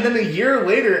about it, and then a year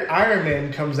later, Iron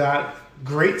Man comes out,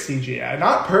 great CGI.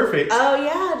 Not perfect. Oh,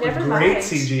 yeah, never mind. Great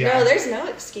CGI. No, there's no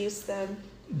excuse then.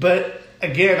 But...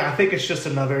 Again, I think it's just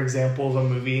another example of a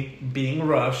movie being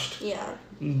rushed. Yeah.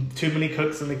 Too many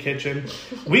cooks in the kitchen.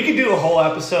 We could do a whole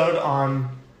episode on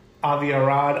Avi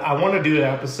Arad. I want to do an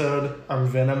episode on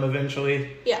Venom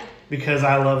eventually. Yeah. Because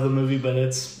I love the movie, but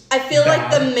it's I feel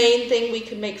bad. Like the main thing we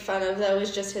could make fun of, though,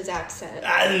 is just his accent.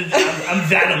 I'm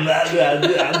Venom.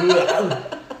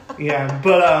 Yeah,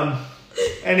 but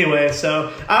anyway,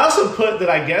 so I also put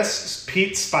that I guess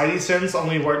Pete's Spidey sense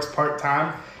only works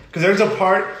part-time. Because there's a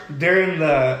part during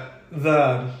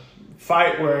the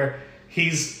fight where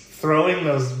he's throwing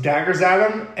those daggers at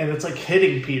him, and it's like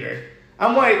hitting Peter.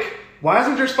 I'm like, why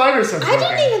isn't your spider sense working?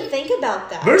 I didn't even think about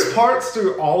that. There's parts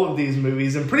through all of these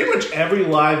movies, and pretty much every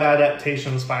live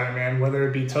adaptation of Spider-Man, whether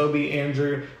it be Tobey,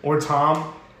 Andrew, or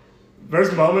Tom,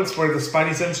 there's moments where the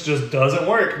Spidey sense just doesn't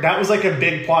work. That was like a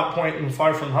big plot point in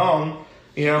Far From Home.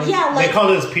 You know, yeah, like, they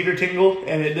called it as Peter Tingle,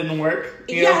 and it didn't work.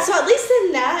 You know? So at least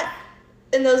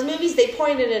in those movies, they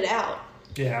pointed it out.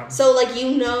 Yeah. So, like,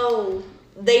 they know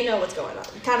what's going on,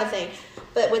 kind of thing.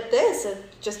 But with this, it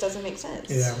just doesn't make sense.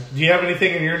 Yeah. Do you have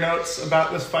anything in your notes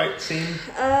about this fight scene?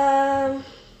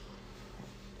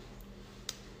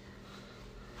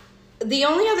 The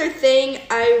only other thing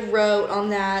I wrote on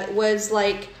that was,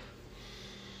 like,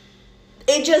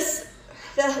 it's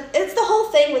the whole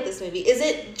thing with this movie, is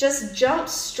it just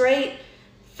jumps straight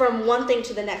from one thing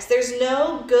to the next. There's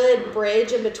no good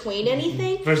bridge in between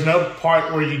anything. There's no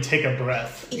part where you take a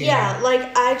breath. Yeah,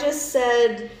 like I just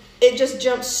said, it just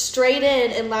jumps straight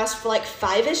in and lasts for like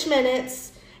 5-ish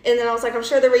minutes. And then I was like, I'm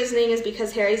sure the reasoning is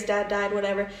because Harry's dad died,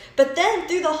 whatever. But then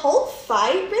through the whole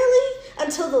fight, really,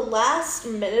 until the last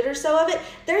minute or so of it,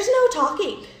 there's no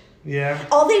talking. Yeah.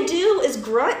 All they do is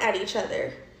grunt at each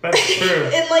other. That's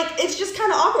true. And like, it's just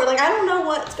kind of awkward. Like, I don't know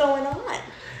what's going on.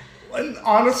 And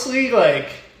honestly, like,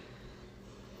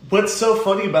 what's so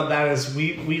funny about that is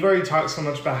we've already talked so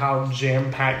much about how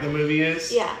jam-packed the movie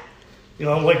is. Yeah. You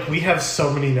know, like, we have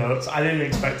so many notes. I didn't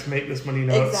expect to make this many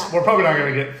notes. Exactly. We're probably not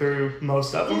going to get through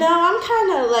most of them. No, I'm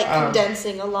kind of, like,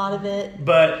 condensing a lot of it.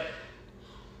 But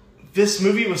this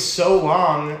movie was so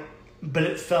long, but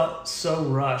it felt so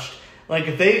rushed. Like,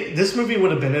 if this movie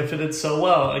would have benefited so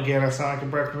well, again, I sound like a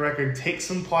broken record, take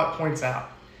some plot points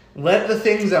out. Let the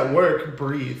things that work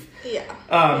breathe.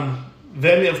 Yeah.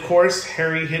 Then, of course,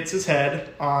 Harry hits his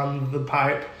head on the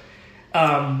pipe.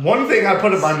 One thing I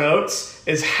put in my notes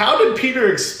is, how did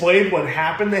Peter explain what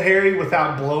happened to Harry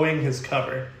without blowing his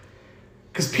cover?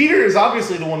 Because Peter is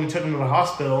obviously the one who took him to the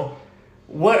hospital.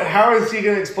 How is he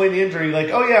going to explain the injury? Like,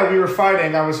 oh yeah, we were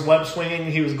fighting, I was web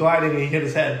swinging, he was gliding, and he hit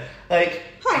his head. Like,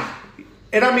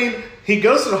 and I mean, he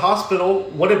goes to the hospital.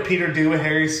 What did Peter do with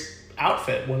Harry's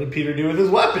outfit? What did Peter do with his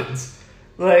weapons?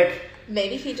 Like,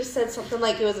 Maybe he just said something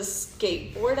like it was a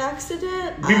skateboard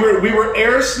accident. We were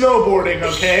air snowboarding,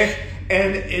 okay?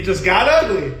 And it just got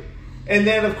ugly. And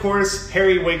then, of course,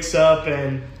 Harry wakes up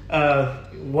and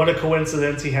what a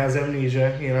coincidence, he has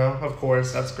amnesia, you know, of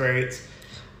course, that's great.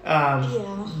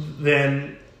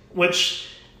 Then,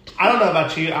 which, I don't know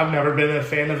about you, I've never been a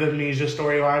fan of amnesia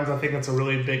storylines. I think it's a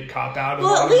really big cop-out.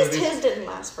 Well, at least his didn't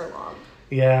last for long.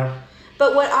 Yeah.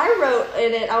 But what I wrote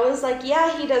in it, I was like,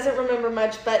 yeah, he doesn't remember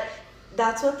much, but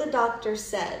that's what the doctor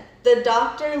said. The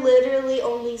doctor literally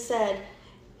only said,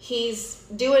 he's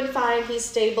doing fine, he's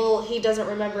stable, he doesn't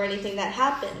remember anything that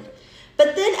happened.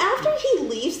 But then after he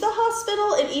leaves the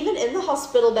hospital, and even in the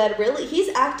hospital bed, really,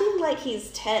 he's acting like he's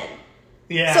 10.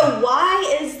 Yeah. So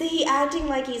why is he acting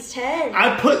like he's 10?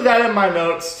 I put that in my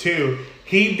notes, too.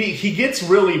 He gets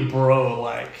really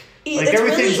bro-like. Like,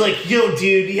 everything's really, like, yo,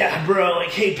 dude, yeah, bro, like,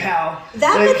 hey, pal.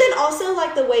 That, like, but then also,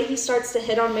 like, the way he starts to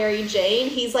hit on Mary Jane,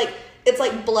 he's like, it's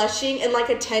like blushing and like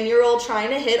a 10-year-old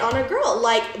trying to hit on a girl.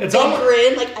 Like, it's big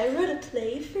grin, like, I wrote a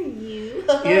play for you.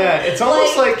 Yeah, it's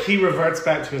almost like he reverts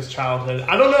back to his childhood.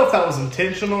 I don't know if that was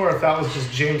intentional or if that was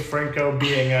just James Franco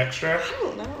being extra. I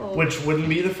don't know. Which wouldn't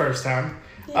be the first time.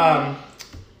 Yeah.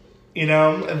 You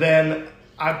know, and then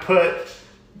I put,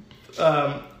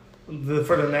 for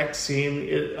the next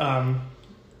scene,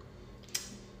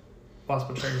 lost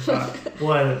my train of thought.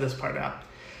 We'll edit this part out.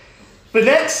 The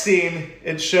next scene,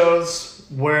 it shows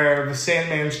where the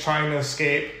Sandman's trying to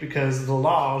escape because the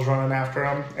law is running after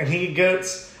him. And he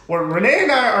gets, where Renee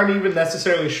and I aren't even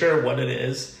necessarily sure what it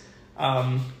is.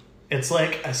 It's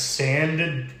like a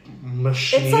sanded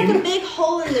machine. It's like a big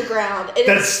hole in the ground. And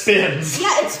that spins.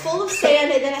 Yeah, it's full of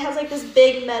sand, and then it has like this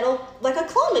big metal, like a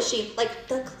claw machine, like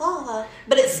the claw,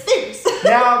 but it spins.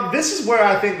 Now, this is where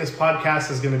I think this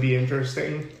podcast is going to be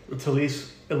interesting, at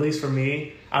least for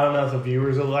me. I don't know if the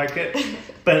viewers will like it,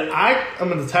 but I am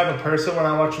the type of person when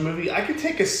I watch a movie, I can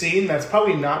take a scene that's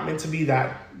probably not meant to be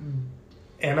that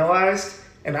analyzed,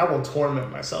 and I will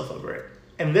torment myself over it.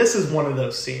 And this is one of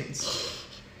those scenes.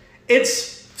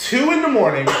 It's 2 a.m,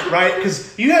 right?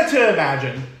 Because you have to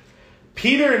imagine,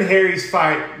 Peter and Harry's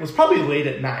fight was probably late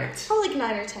at night. Probably like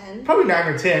 9 or 10. Probably 9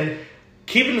 or 10.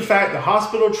 Keeping the fact, the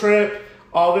hospital trip,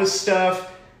 all this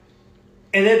stuff.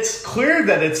 And it's clear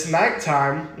that it's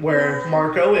nighttime where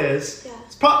Marco is. Yeah.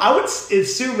 I would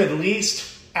assume at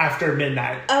least after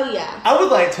midnight. Oh, yeah. I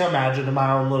would like to imagine in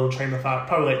my own little train of thought,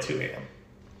 probably like 2 a.m.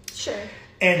 Sure.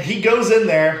 And he goes in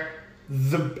there.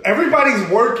 Everybody's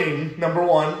working, number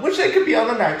one, which they could be on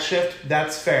the night shift.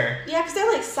 That's fair. Yeah, because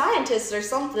they're like scientists or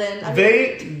something.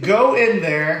 They go in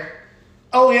there.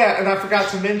 Oh, yeah, and I forgot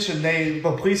to mention, the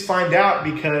police find out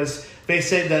because they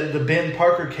say that the Ben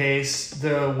Parker case,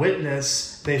 the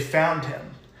witness, they found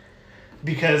him.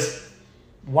 Because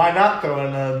why not throw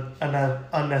in an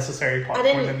unnecessary plot point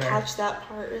in there? I didn't catch that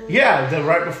part, really. Yeah,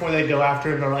 right before they go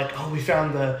after him, they're like, oh, we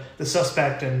found the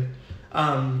suspect, and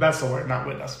that's the word, not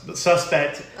witness, but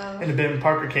suspect in the Ben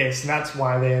Parker case, and that's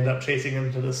why they end up chasing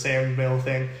him to the sandmill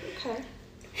thing. Okay.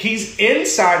 He's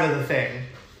inside of the thing,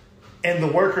 and the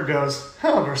worker goes,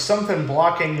 there's something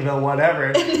blocking the whatever.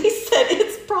 And he said,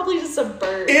 it's probably just a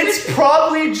bird. It's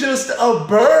probably just a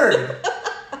bird.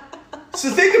 So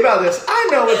think about this. I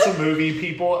know it's a movie,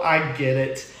 people. I get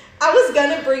it. I was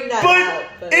going to bring that out.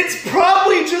 But it's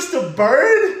probably just a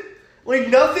bird. Like,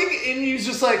 nothing in you's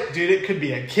just like, dude, it could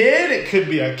be a kid, it could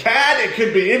be a cat, it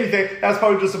could be anything. That's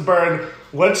probably just a bird.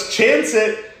 Let's chance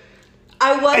it.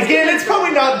 Again, it's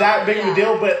probably not that big of a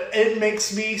deal, but it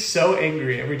makes me so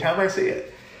angry every time I see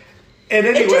it. And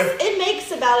anyway, it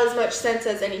makes about as much sense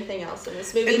as anything else in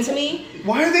this movie to me.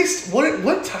 Why are they?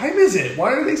 What time is it?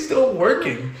 Why are they still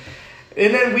working?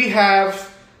 And then we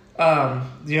have,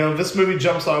 this movie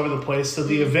jumps all over the place. So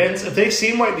the events, if they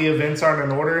seem like the events aren't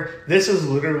in order, this is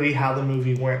literally how the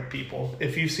movie went, people.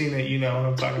 If you've seen it, you know what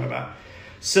I'm talking about.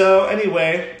 So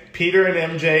anyway, Peter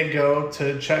and MJ go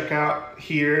to check out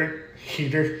Heater.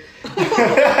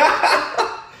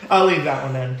 I'll leave that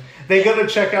one in. They go to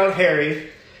check out Harry,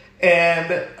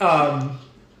 and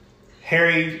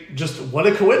Harry, just what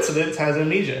a coincidence, has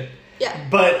amnesia. Yeah.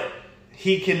 But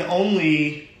he can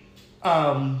only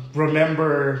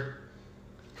remember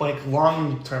like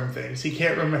long-term things. He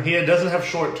can't remember. He doesn't have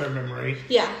short-term memory.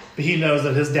 Yeah. But he knows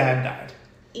that his dad died.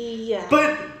 Yeah.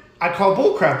 But I call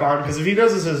bullcrap on, because if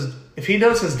he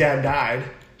knows his dad died,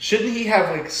 shouldn't he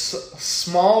have like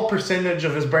small percentage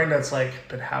of his brain that's like,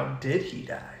 but how did he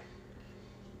die?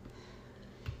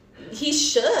 He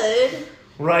should.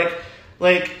 Right.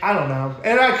 Like, I don't know.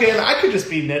 And I could just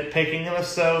be nitpicking, and if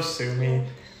so, sue me.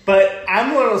 But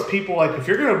I'm one of those people, like, if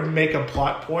you're going to make a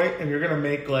plot point and you're going to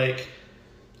make, like,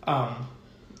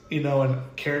 a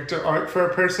character arc for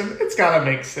a person, it's gotta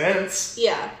make sense.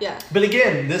 Yeah. But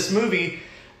again, this movie,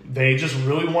 they just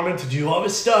really wanted to do all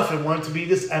this stuff and wanted to be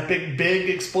this epic, big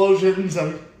explosions,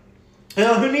 and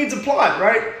who needs a plot,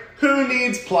 right? Who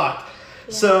needs plot?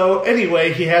 Yeah. So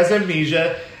anyway, he has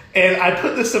amnesia, and I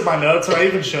put this in my notes, or I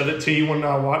even showed it to you when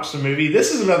I watched the movie.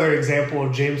 This is another example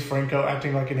of James Franco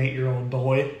acting like an 8-year-old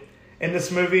boy in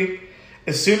this movie.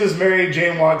 As soon as Mary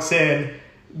Jane walks in,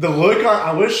 the look on...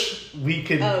 I wish we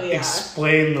could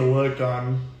explain the look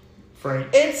on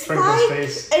Franco's face.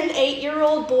 It's like an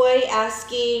 8-year-old boy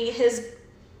asking his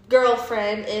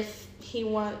girlfriend if she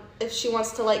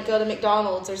wants to like go to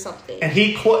McDonald's or something. And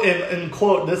he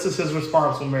quote, this is his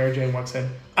response when Mary Jane walks in.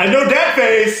 I know that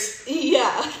face.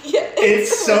 Yeah.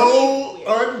 It's so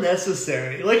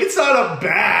unnecessary. Like, it's not a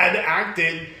bad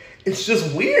acting. It's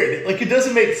just weird. Like, it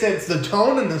doesn't make sense. The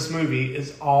tone in this movie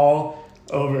is all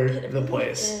over the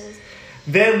place.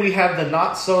 Then we have the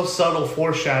not so subtle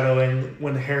foreshadowing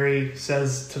when Harry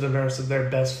says to the nurse that they're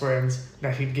best friends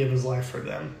that he'd give his life for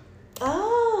them.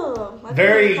 Oh,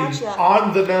 very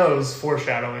on the nose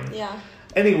foreshadowing. Yeah.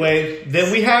 Anyway,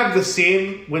 then we have the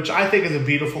scene, which I think is a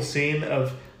beautiful scene,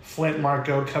 of Flint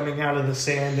Marko coming out of the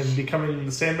sand and becoming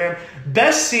the Sandman.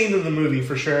 Best scene in the movie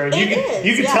for sure. You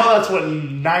can tell that's what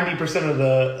 90% of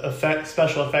the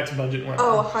special effects budget went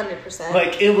on. 100%.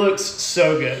 Like, it looks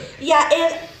so good. Yeah,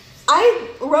 and I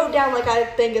wrote down, like, I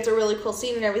think it's a really cool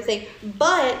scene and everything,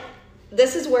 but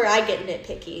this is where I get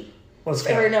nitpicky.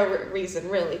 For no reason,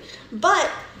 really.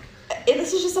 But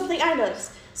this is just something I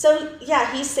noticed. So,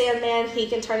 yeah, he's Sandman. He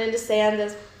can turn into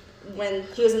sand. When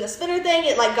he was in the spinner thing,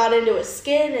 it, like, got into his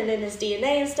skin and in his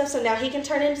DNA and stuff, so now he can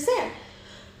turn into sand.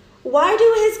 Why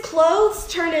do his clothes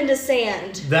turn into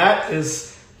sand? That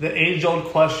is the age-old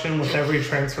question with every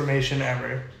transformation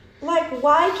ever. Like,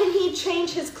 why can he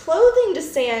change his clothing to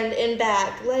sand and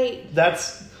back? Like,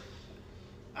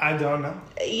 I don't know.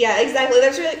 Yeah, exactly.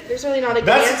 There's really not a good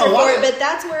answer for it, but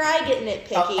that's where I get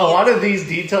nitpicky. A lot of these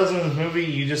details in the movie,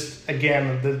 you just,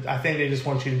 again, I think they just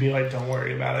want you to be like, don't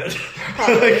worry about it.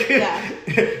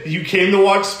 Like, you came to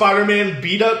watch Spider-Man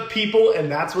beat up people,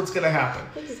 and that's what's going to happen.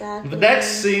 Exactly. The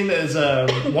next scene is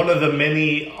one of the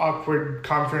many awkward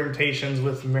confrontations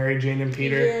with Mary Jane and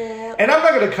Peter. Yeah. And I'm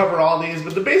not going to cover all these,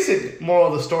 but the basic moral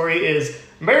of the story is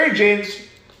Mary Jane's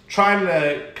trying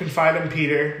to confide in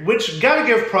Peter, which gotta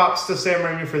give props to Sam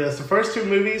Raimi for this. The first two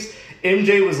movies,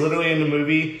 MJ was literally in the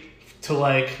movie to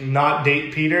like not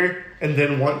date Peter and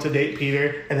then want to date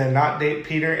Peter and then not date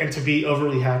Peter and to be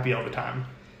overly happy all the time.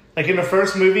 Like in the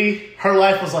first movie, her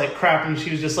life was like crap and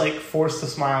she was just like forced to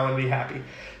smile and be happy.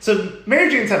 So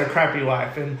Mary Jane's had a crappy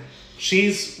life and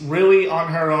she's really on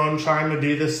her own trying to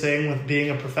do this thing with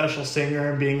being a professional singer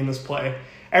and being in this play.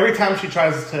 Every time she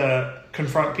tries to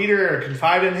confront Peter or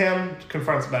confide in him,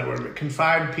 confront's a bad word, but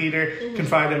confide in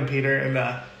Peter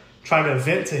and try to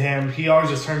vent to him, he always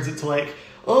just turns it to like,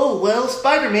 oh, well,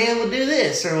 Spider-Man would do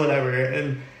this or whatever.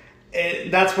 And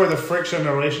that's where the friction in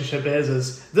the relationship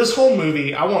is this whole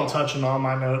movie. I won't touch on all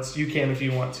my notes. You can if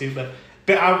you want to, but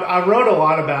I wrote a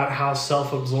lot about how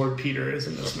self-absorbed Peter is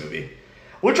in this movie,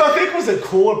 which I think was a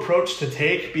cool approach to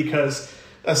take because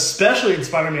especially in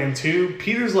Spider-Man 2,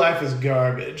 Peter's life is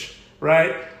garbage,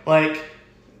 right? Like,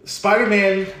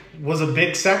 Spider-Man was a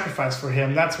big sacrifice for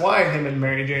him. That's why him and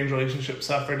Mary Jane's relationship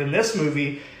suffered. In this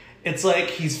movie, it's like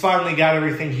he's finally got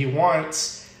everything he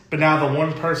wants, but now the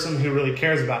one person who really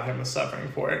cares about him is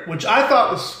suffering for it, which I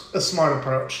thought was a smart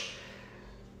approach.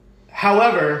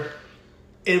 However,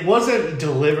 it wasn't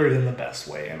delivered in the best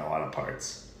way in a lot of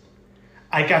parts.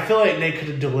 Like, I feel like they could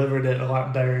have delivered it a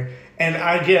lot better. And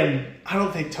again, I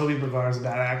don't think Tobey Maguire is a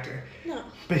bad actor. No.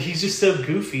 But he's just so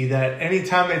goofy that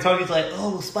anytime they talk, he's like,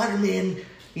 oh, Spider-Man,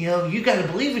 you got to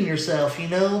believe in yourself,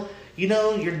 your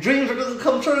dreams are going to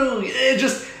come true.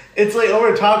 It's like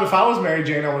over the top. If I was Mary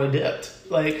Jane, I would have dipped.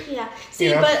 Like, yeah.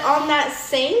 See, but on that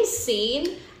same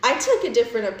scene, I took a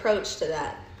different approach to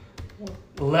that.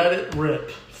 Let it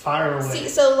rip. Fire away. See,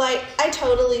 so, like, I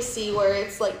totally see where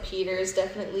it's, like, Peter is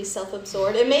definitely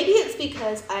self-absorbed. And maybe it's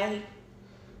because I'm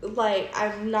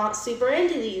not super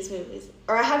into these movies.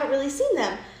 Or I haven't really seen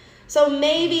them. So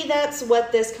maybe that's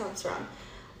what this comes from.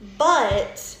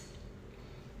 But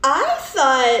I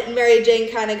thought Mary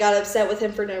Jane kind of got upset with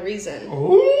him for no reason.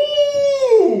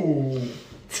 Ooh.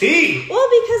 Tea. Well,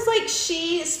 because, like,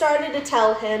 she started to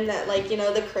tell him that, like,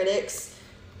 the critics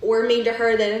were mean to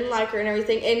her, they didn't like her and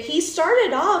everything. And he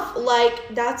started off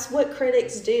like that's what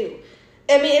critics do.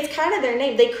 I mean, it's kind of their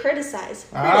name. They criticize.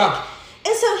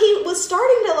 And so he was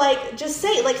starting to, like, just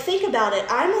say, like, think about it.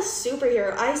 I'm a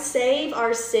superhero. I save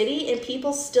our city, and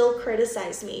people still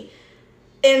criticize me.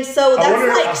 And so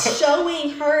that's like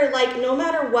showing her, like, no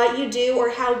matter what you do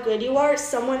or how good you are,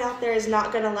 someone out there is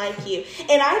not going to like you.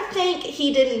 And I think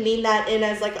he didn't mean that in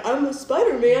as, like, I'm a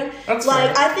Spider-Man. That's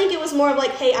like, fair. I think it was more of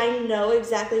like, hey, I know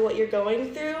exactly what you're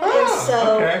going through. And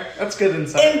so, okay. That's good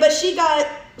insight. But she got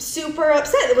super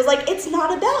upset. It was like, it's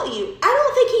not about you. I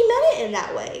don't think he meant it in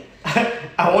that way.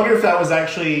 I wonder if that was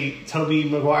actually Tobey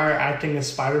Maguire acting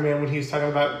as Spider-Man when he was talking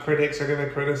about critics are going to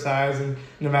criticize and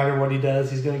no matter what he does,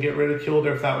 he's going to get ridiculed,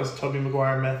 or if that was Tobey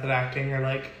Maguire method acting or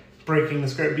like breaking the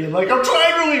script, being like, I'm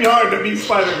trying really hard to be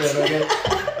Spider-Man, I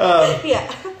guess.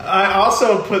 Yeah. I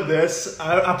also put this,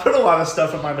 I put a lot of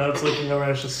stuff in my notes looking over,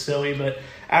 it's just silly, but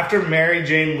after Mary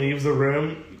Jane leaves the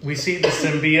room, we see the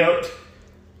symbiote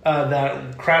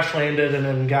that crash landed and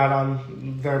then got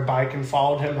on their bike and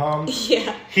followed him home.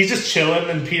 Yeah. He's just chilling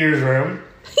in Peter's room.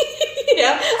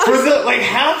 Yeah. For like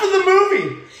half of the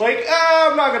movie. Like,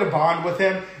 I'm not going to bond with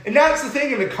him. And that's the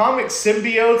thing in the comics,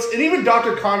 symbiotes, and even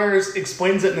Dr. Connors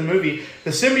explains it in the movie,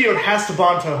 the symbiote has to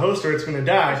bond to a host or it's going to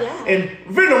die. Yeah. And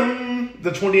Venom,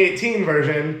 the 2018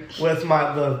 version, with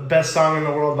the best song in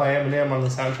the world by Eminem on the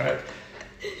soundtrack,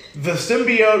 the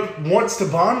symbiote wants to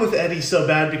bond with Eddie so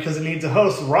bad because it needs a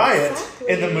host. Riot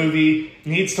in the movie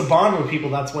needs to bond with people.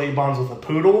 That's why he bonds with a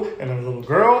poodle and a little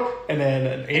girl and then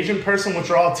an Asian person, which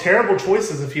are all terrible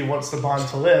choices if he wants to bond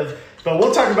to live. But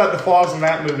we'll talk about the flaws in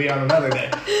that movie on another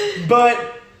day.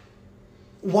 But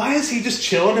why is he just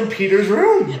chilling in Peter's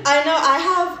room? I know. I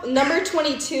have number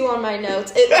 22 on my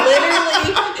notes. It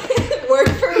literally word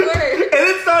for word. And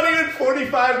it's not even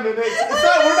 45 minutes.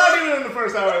 We're not even in the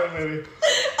first hour of the movie.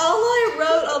 All I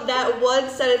wrote on that one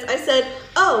sentence, I said,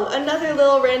 oh, another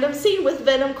little random scene with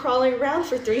Venom crawling around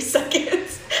for 3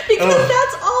 seconds. Because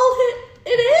that's all it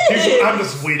is. I'm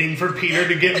just waiting for Peter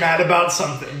to get mad about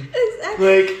something.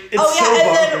 Exactly. Like, it's so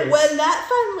and bonkers. then when that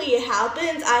finally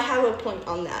happens, I have a point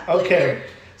on that. Okay. Later.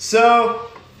 So,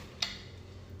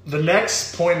 the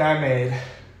next point I made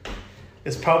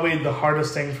is probably the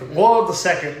hardest thing the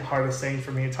second hardest thing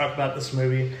for me to talk about this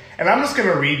movie. And I'm just going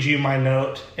to read you my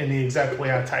note in the exact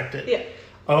way I typed it. Yeah.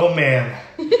 Oh, man.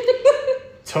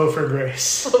 Topher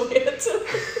Grace. Oh, man.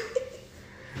 Topher.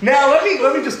 Now,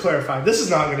 let me just clarify. This is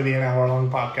not going to be an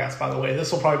hour-long podcast, by the way.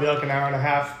 This will probably be like an hour and a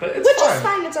half, but it's fine. Which is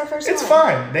fine. It's our first time. It's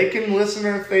fine. They can listen,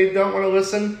 or if they don't want to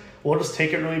listen, we'll just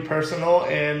take it really personal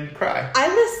and cry. I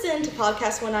listen to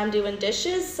podcasts when I'm doing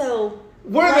dishes, so...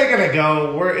 Where are they going to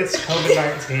go? It's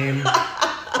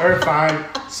COVID-19. We're fine.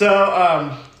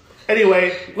 So,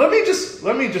 anyway, let me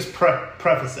just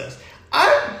preface this.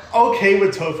 I'm okay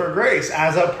with Topher Grace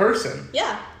as a person.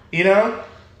 Yeah. You know?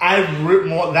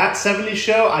 That 70s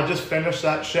show, I just finished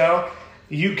that show.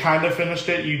 You kind of finished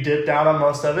it. You dipped out on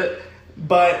most of it.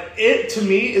 But it, to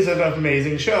me, is an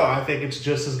amazing show. I think it's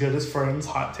just as good as Friends,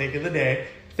 hot take of the day.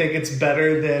 I think it's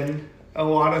better than a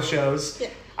lot of shows. Yeah.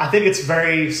 I think it's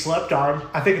very slept on.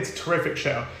 I think it's a terrific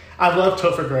show. I love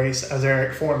Topher Grace as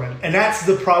Eric Foreman. And that's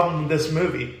the problem with this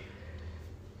movie.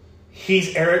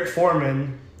 He's Eric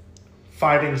Foreman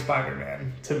fighting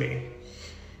Spider-Man, to me.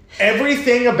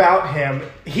 Everything about him,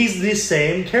 he's the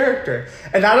same character.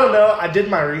 And I don't know, I did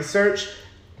my research.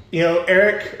 You know,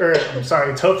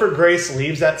 Topher Grace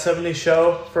leaves that 70s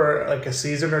show for like a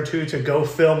season or two to go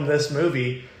film this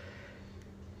movie.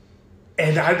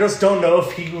 And I just don't know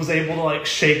if he was able to like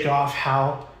shake off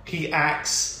how he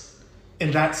acts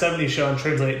in that 70s show and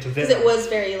translate it to Venom. Because it was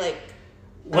very like...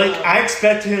 I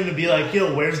expected him to be like,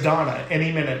 yo, where's Donna?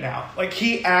 Any minute now. Like,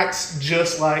 he acts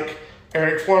just like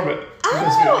Eric Foreman.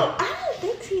 I don't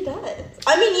think he does.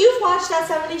 I mean, you've watched that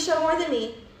 70s show more than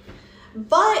me.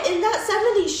 But in that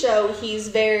 70s show, he's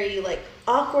very, like,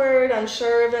 awkward,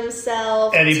 unsure of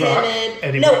himself, timid.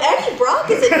 Eddie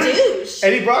Brock is a douche.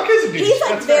 Eddie Brock is a douche. He's,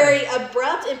 like, very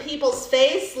abrupt in people's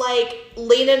face, like,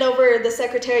 leaning over the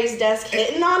secretary's desk,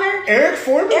 hitting on her. Eric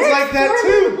Foreman's like that,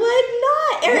 too. Would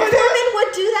not. Eric Foreman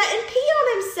would do that and pee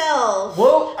on himself.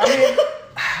 Well, I mean,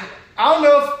 I don't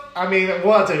know if...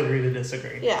 we'll have to agree to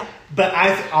disagree. Yeah. But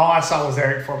all I saw was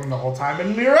Eric Foreman the whole time.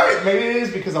 And you're right. Maybe it is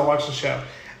because I watched the show.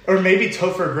 Or maybe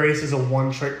Topher Grace is a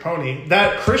one-trick pony.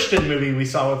 That Christian movie we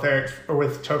saw with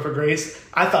Topher Grace,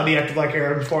 I thought he acted like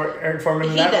Eric Foreman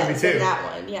in that movie, too. In that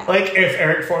one, yeah. Like if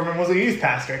Eric Foreman was a youth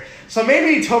pastor. So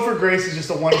maybe Topher Grace is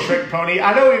just a one-trick pony.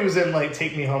 I know he was in, like,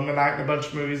 Take Me Home Tonight and a bunch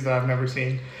of movies that I've never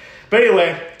seen. But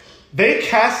anyway, they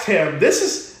cast him. This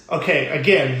is... Okay,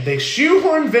 again, they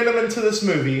shoehorn Venom into this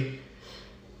movie.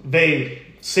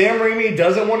 Sam Raimi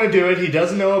doesn't want to do it. He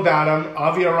doesn't know about him.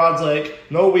 Avi Arad's like,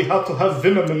 no, we have to have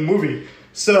Venom in the movie.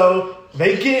 So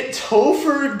they get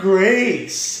Topher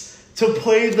Grace to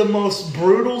play the most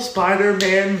brutal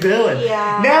Spider-Man villain.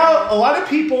 Yeah. Now, a lot of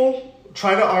people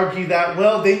try to argue that,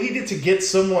 well, they needed to get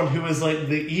someone who is like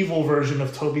the evil version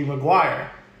of Tobey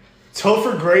Maguire.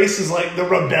 Topher Grace is like the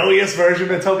rebellious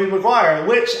version of Tobey Maguire,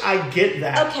 which I get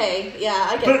that. Okay, yeah,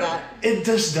 I get that. It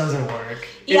just doesn't work.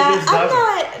 Yeah, I'm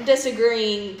not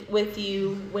disagreeing with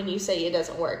you when you say it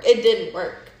doesn't work. It didn't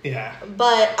work. Yeah.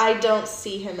 But I don't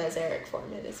see him as Eric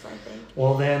Foreman is my thing.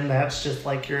 Well, then that's just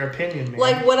like your opinion, man.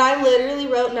 Like when I literally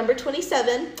wrote number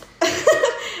 27,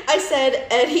 I said,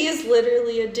 Eddie is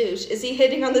literally a douche. Is he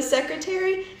hitting on the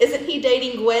secretary? Isn't he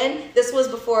dating Gwen? This was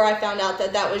before I found out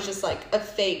that was just like a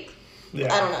fake.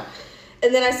 Yeah. I don't know.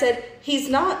 And then I said, he's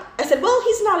not. I said, well,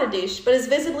 he's not a douche, but is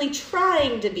visibly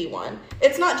trying to be one.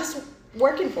 It's not just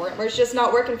working for him, or it's just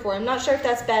not working for him. Not sure if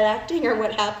that's bad acting or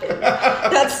what happened.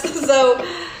 That's so.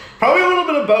 Probably a little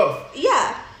bit of both.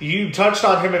 Yeah. You touched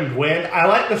on him and Gwen. I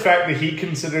like the fact that he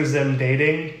considers them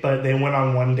dating, but they went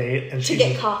on one date and to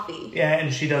get coffee. Yeah,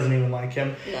 and she doesn't even like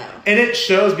him. No. And it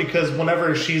shows because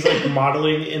whenever she's like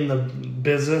modeling in the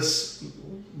business,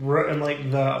 in like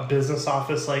the business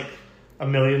office, like a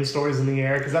million stories in the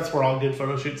air, because that's where all good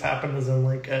photo shoots happen, is in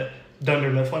like Dunder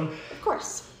Mifflin. Of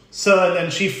course. So and then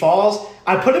she falls.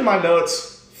 I put in my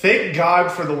notes, thank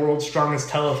God for the world's strongest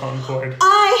telephone cord.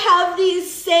 I have the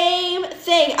same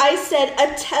thing. I said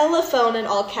a telephone in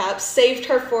all caps saved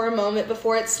her for a moment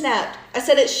before it snapped. I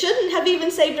said it shouldn't have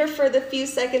even saved her for the few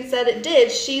seconds that it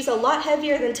did. She's a lot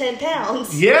heavier than 10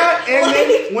 pounds. Yeah, and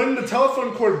then when the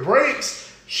telephone cord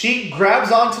breaks, she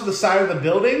grabs onto the side of the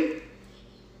building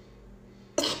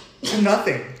to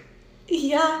nothing.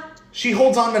 Yeah. She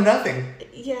holds on to nothing.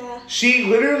 Yeah. She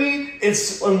literally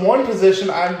is in one position.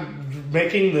 I'm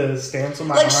making the stance with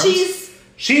my arms.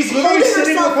 She's literally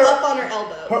sitting with her up on her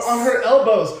elbows. On her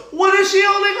elbows. What is she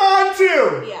holding on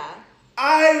to?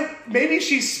 Yeah. Maybe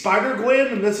she's Spider-Gwen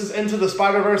and this is Into the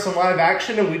Spider-Verse in live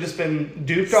action and we've just been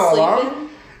duped all along.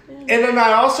 Yeah. And then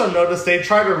I also noticed they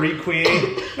try to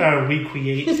recreate.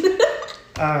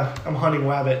 I'm hunting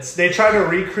rabbits. They try to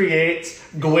recreate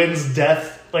Gwen's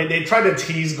death. Like, they try to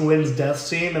tease Gwen's death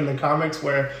scene in the comics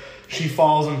where she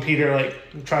falls and Peter,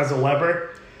 like, tries to web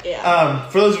her. Yeah.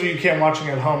 For those of you who can't watching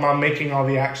at home, I'm making all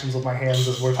the actions with my hands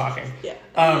as we're talking.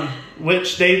 Yeah.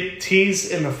 Which they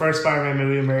tease in the first Spider-Man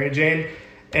movie, Mary Jane.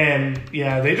 And,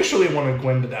 yeah, they just really wanted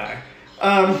Gwen to die.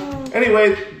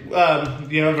 Anyway,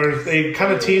 they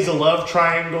kind of tease a love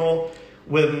triangle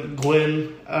when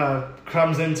Gwen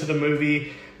comes into the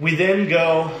movie. We then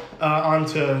go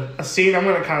onto a scene. I'm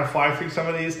going to kind of fly through some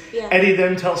of these. Yeah. Eddie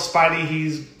then tells Spidey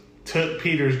he's took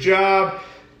Peter's job.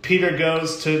 Peter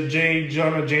goes to J.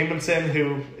 Jonah Jameson,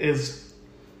 who is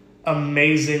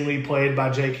amazingly played by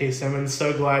J.K. Simmons.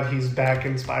 So glad he's back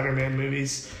in Spider-Man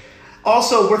movies.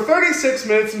 Also, we're 36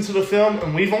 minutes into the film,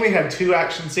 and we've only had 2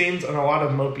 action scenes and a lot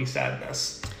of mopey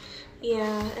sadness.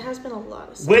 Yeah, it has been a lot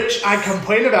of sadness. Which I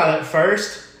complained about at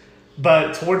first,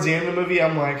 but towards the end of the movie,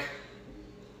 I'm like,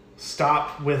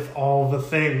 stop with all the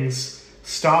things.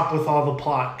 Stop with all the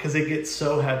plot, because it gets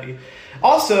so heavy.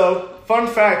 Also, fun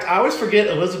fact, I always forget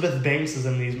Elizabeth Banks is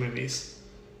in these movies.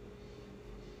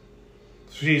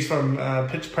 She's from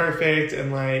Pitch Perfect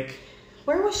and like...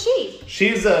 Where was she?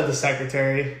 She's the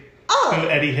secretary who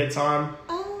Eddie hits on.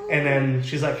 Oh. And then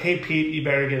she's like, hey, Pete, you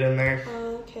better get in there.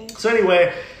 Oh, okay. So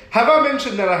anyway, have I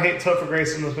mentioned that I hate Topher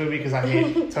Grace in this movie? Because I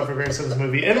hate Topher Grace in this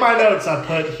movie. In my notes, I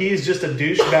put, he's just a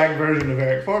douchebag version of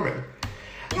Eric Foreman.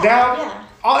 Yeah,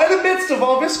 in the midst of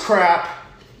all this crap,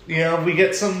 we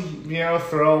get some,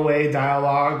 throwaway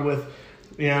dialogue with,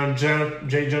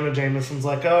 J. Jonah Jameson's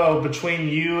like, oh, between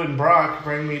you and Brock,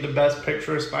 bring me the best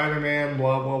picture of Spider-Man,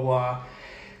 blah, blah, blah.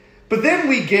 But then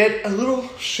we get a little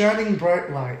shining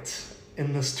bright light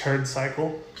in this turd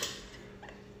cycle.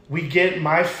 We get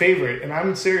my favorite, and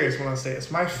I'm serious when I say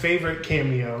this, my favorite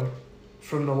cameo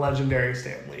from the legendary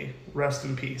Stan Lee. Rest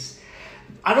in peace.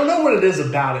 I don't know what it is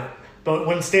about it, but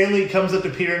when Stan Lee comes up to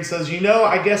Peter and says,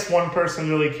 I guess one person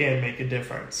really can make a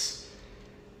difference.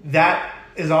 That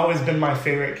has always been my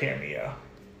favorite cameo.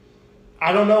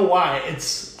 I don't know why.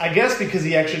 I guess because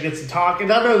he actually gets to talk.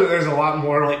 And I know that there's a lot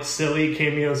more like silly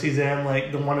cameos he's in,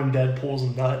 like the one in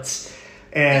Deadpool's Nuts.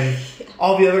 And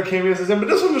all the other cameos he's in. But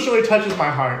this one just really touches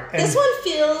my heart. And this one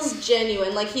feels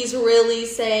genuine. Like he's really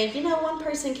saying, one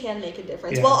person can make a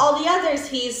difference. Yeah. Well, all the others,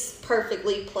 he's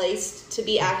perfectly placed to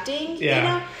be acting.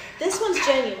 Yeah. This one's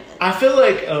genuine. I feel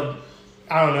like...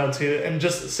 I don't know, too. And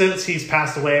just since he's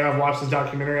passed away and I've watched his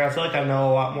documentary, I feel like I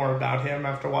know a lot more about him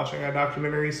after watching that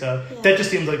documentary. So that just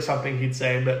seems like something he'd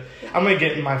say. But I'm going to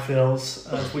get in my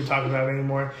feels if we talk about it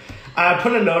anymore. I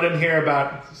put a note in here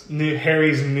about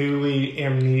Harry's newly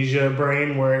amnesia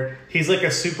brain, where he's like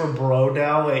a super bro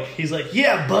now. Like, he's like,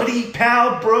 yeah, buddy,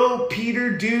 pal, bro,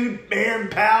 Peter, dude, man,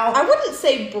 pal. I wouldn't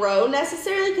say bro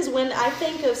necessarily, because when I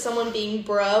think of someone being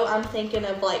bro, I'm thinking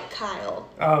of like Kyle.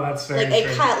 Oh, that's very like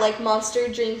true. A Kyle, like monster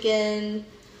drinking,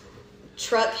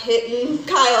 truck hitting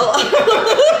Kyle.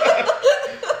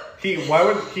 Why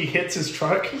would he hits his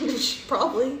truck?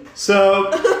 Probably. So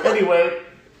anyway,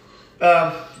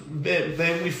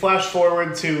 then we flash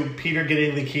forward to Peter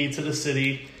getting the key to the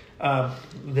city.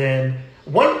 Then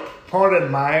one part of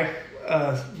my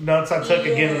notes I took,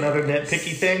 again, another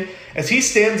nitpicky thing, as he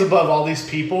stands above all these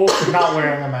people not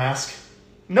wearing a mask.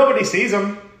 Nobody sees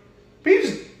him. But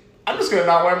I'm just going to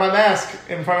not wear my mask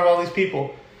in front of all these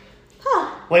people.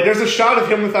 Huh. Like, there's a shot of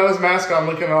him without his mask on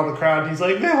looking at all the crowd. He's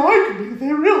like, they like me.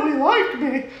 They really like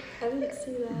me. I didn't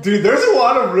see that. Dude, there's a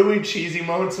lot of really cheesy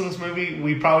moments in this movie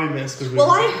we probably missed.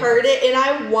 Well, I heard it, and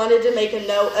I wanted to make a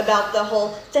note about the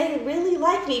whole, they really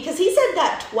like me. Because he said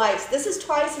that twice. This is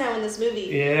twice now in this movie.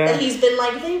 Yeah. That he's been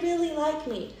like, they really like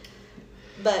me.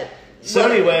 But... So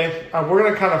anyway, we're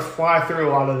going to kind of fly through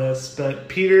a lot of this. But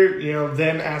Peter,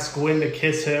 then asks Gwen to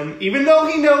kiss him, even though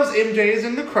he knows MJ is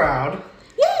in the crowd.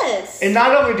 Yes. And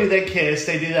not only do they kiss,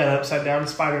 they do that upside down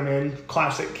Spider-Man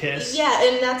classic kiss. Yeah,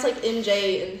 and that's like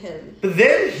MJ and him. But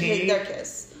then their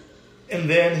kiss. And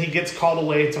then he gets called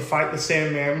away to fight the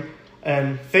Sandman.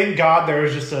 And thank God there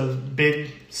was just a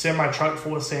big semi-truck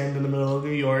full of sand in the middle of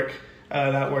New York.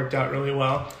 That worked out really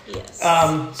well. Yes.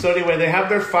 So anyway, they have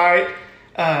their fight.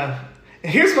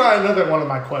 Here's another one of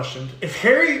my questions. If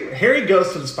Harry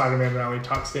goes to the Spider-Man rally,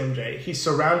 talks to MJ, he's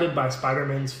surrounded by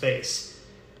Spider-Man's face.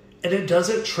 And it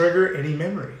doesn't trigger any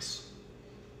memories.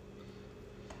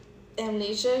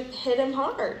 Amnesia hit him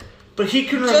hard. But he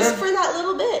can remember... Just for that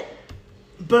little bit.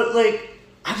 But,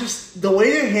 the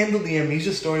way they handled the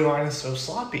amnesia storyline is so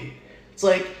sloppy. It's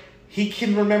like, he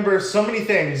can remember so many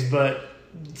things, but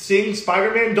seeing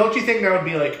Spider-Man, don't you think that would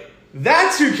be like,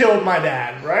 that's who killed my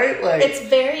dad, right? Like, it's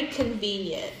very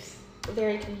convenient.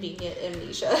 Very convenient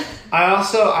amnesia. I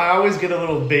always get a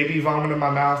little baby vomit in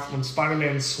my mouth when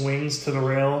Spider-Man swings to the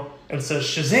rail and says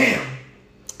Shazam.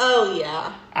 Oh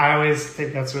yeah. I always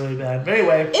think that's really bad. But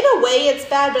anyway. In a way it's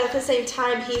bad, but at the same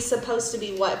time he's supposed to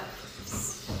be what?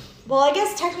 Well, I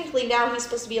guess technically now he's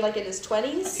supposed to be like in his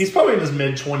 20s. He's probably in his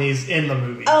mid-20s in the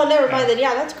movie. Oh, never mind then.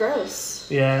 Yeah, that's gross.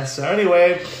 Yeah, so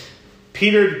anyway,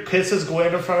 Peter kisses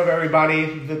Gwen in front of everybody.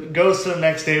 Goes to the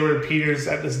next day where Peter's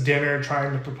at this dinner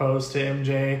trying to propose to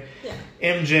MJ. Yeah.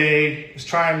 MJ is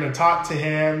trying to talk to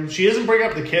him. She doesn't bring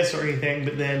up the kiss or anything,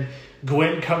 but then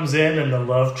Gwen comes in and the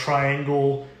love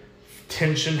triangle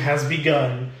tension has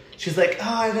begun. She's like, oh,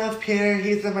 I love Peter.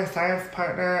 He's my science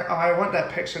partner. Oh, I want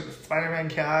that picture of the Spider-Man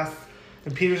cast.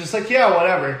 And Peter's just like, yeah,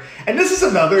 whatever. And this is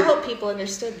another... I hope people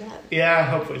understood that. Yeah,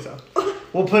 hopefully so.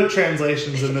 We'll put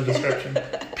translations in the description.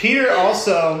 Peter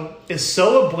also is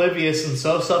so oblivious and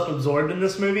so self-absorbed in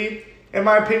this movie, in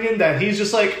my opinion, that he's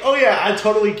just like, oh yeah, I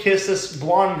totally kissed this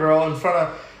blonde girl in front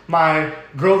of my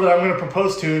girl that I'm going to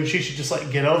propose to, and she should just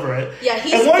get over it. Yeah,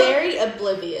 he's very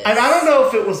oblivious. And I don't know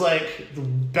if it was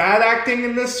bad acting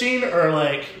in this scene or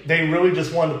they really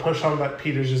just wanted to push on that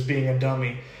Peter's just being a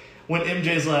dummy. When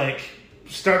MJ's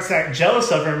starts to act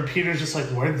jealous of her, and Peter's just like,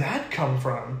 where'd that come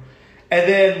from? And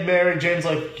then Mary Jane's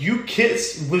like,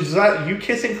 was that you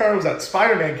kissing her? Was that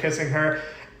Spider-Man kissing her?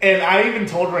 And I even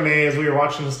told Renee as we were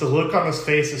watching this, the look on his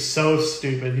face is so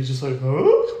stupid. He's just like, huh?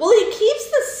 Well, he keeps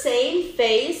the same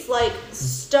face,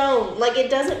 stone. It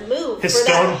doesn't move. His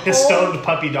stoned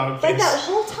puppy dog face. That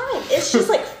whole time. It's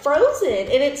just frozen.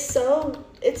 And it's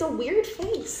a weird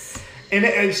face. And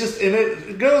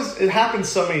it happens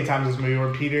so many times in this movie where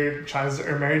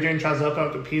Mary Jane tries to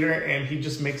up to Peter, and he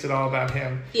just makes it all about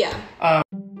him. Yeah.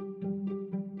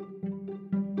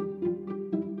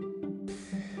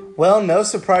 Well, no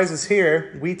surprises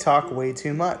here. We talk way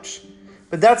too much.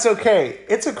 But that's okay.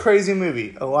 It's a crazy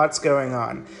movie. A lot's going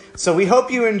on. So we hope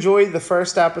you enjoyed the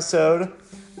first episode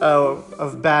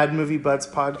of Bad Movie Budz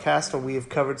Podcast, where we have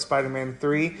covered Spider-Man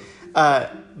 3.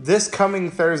 This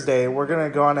coming Thursday, we're going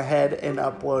to go on ahead and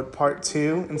upload part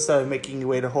 2 instead of making you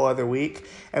wait a whole other week.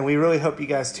 And we really hope you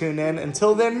guys tune in.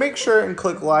 Until then, make sure and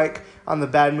click like on the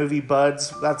Bad Movie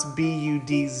Budz. That's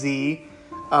BUDZ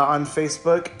on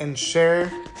Facebook. And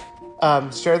share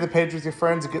the page with your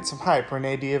friends and get some hype.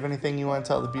 Renee, do you have anything you want to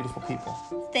tell the beautiful people?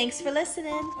 Thanks for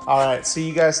listening. All right. See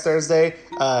you guys Thursday.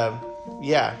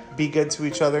 Be good to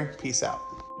each other. Peace out.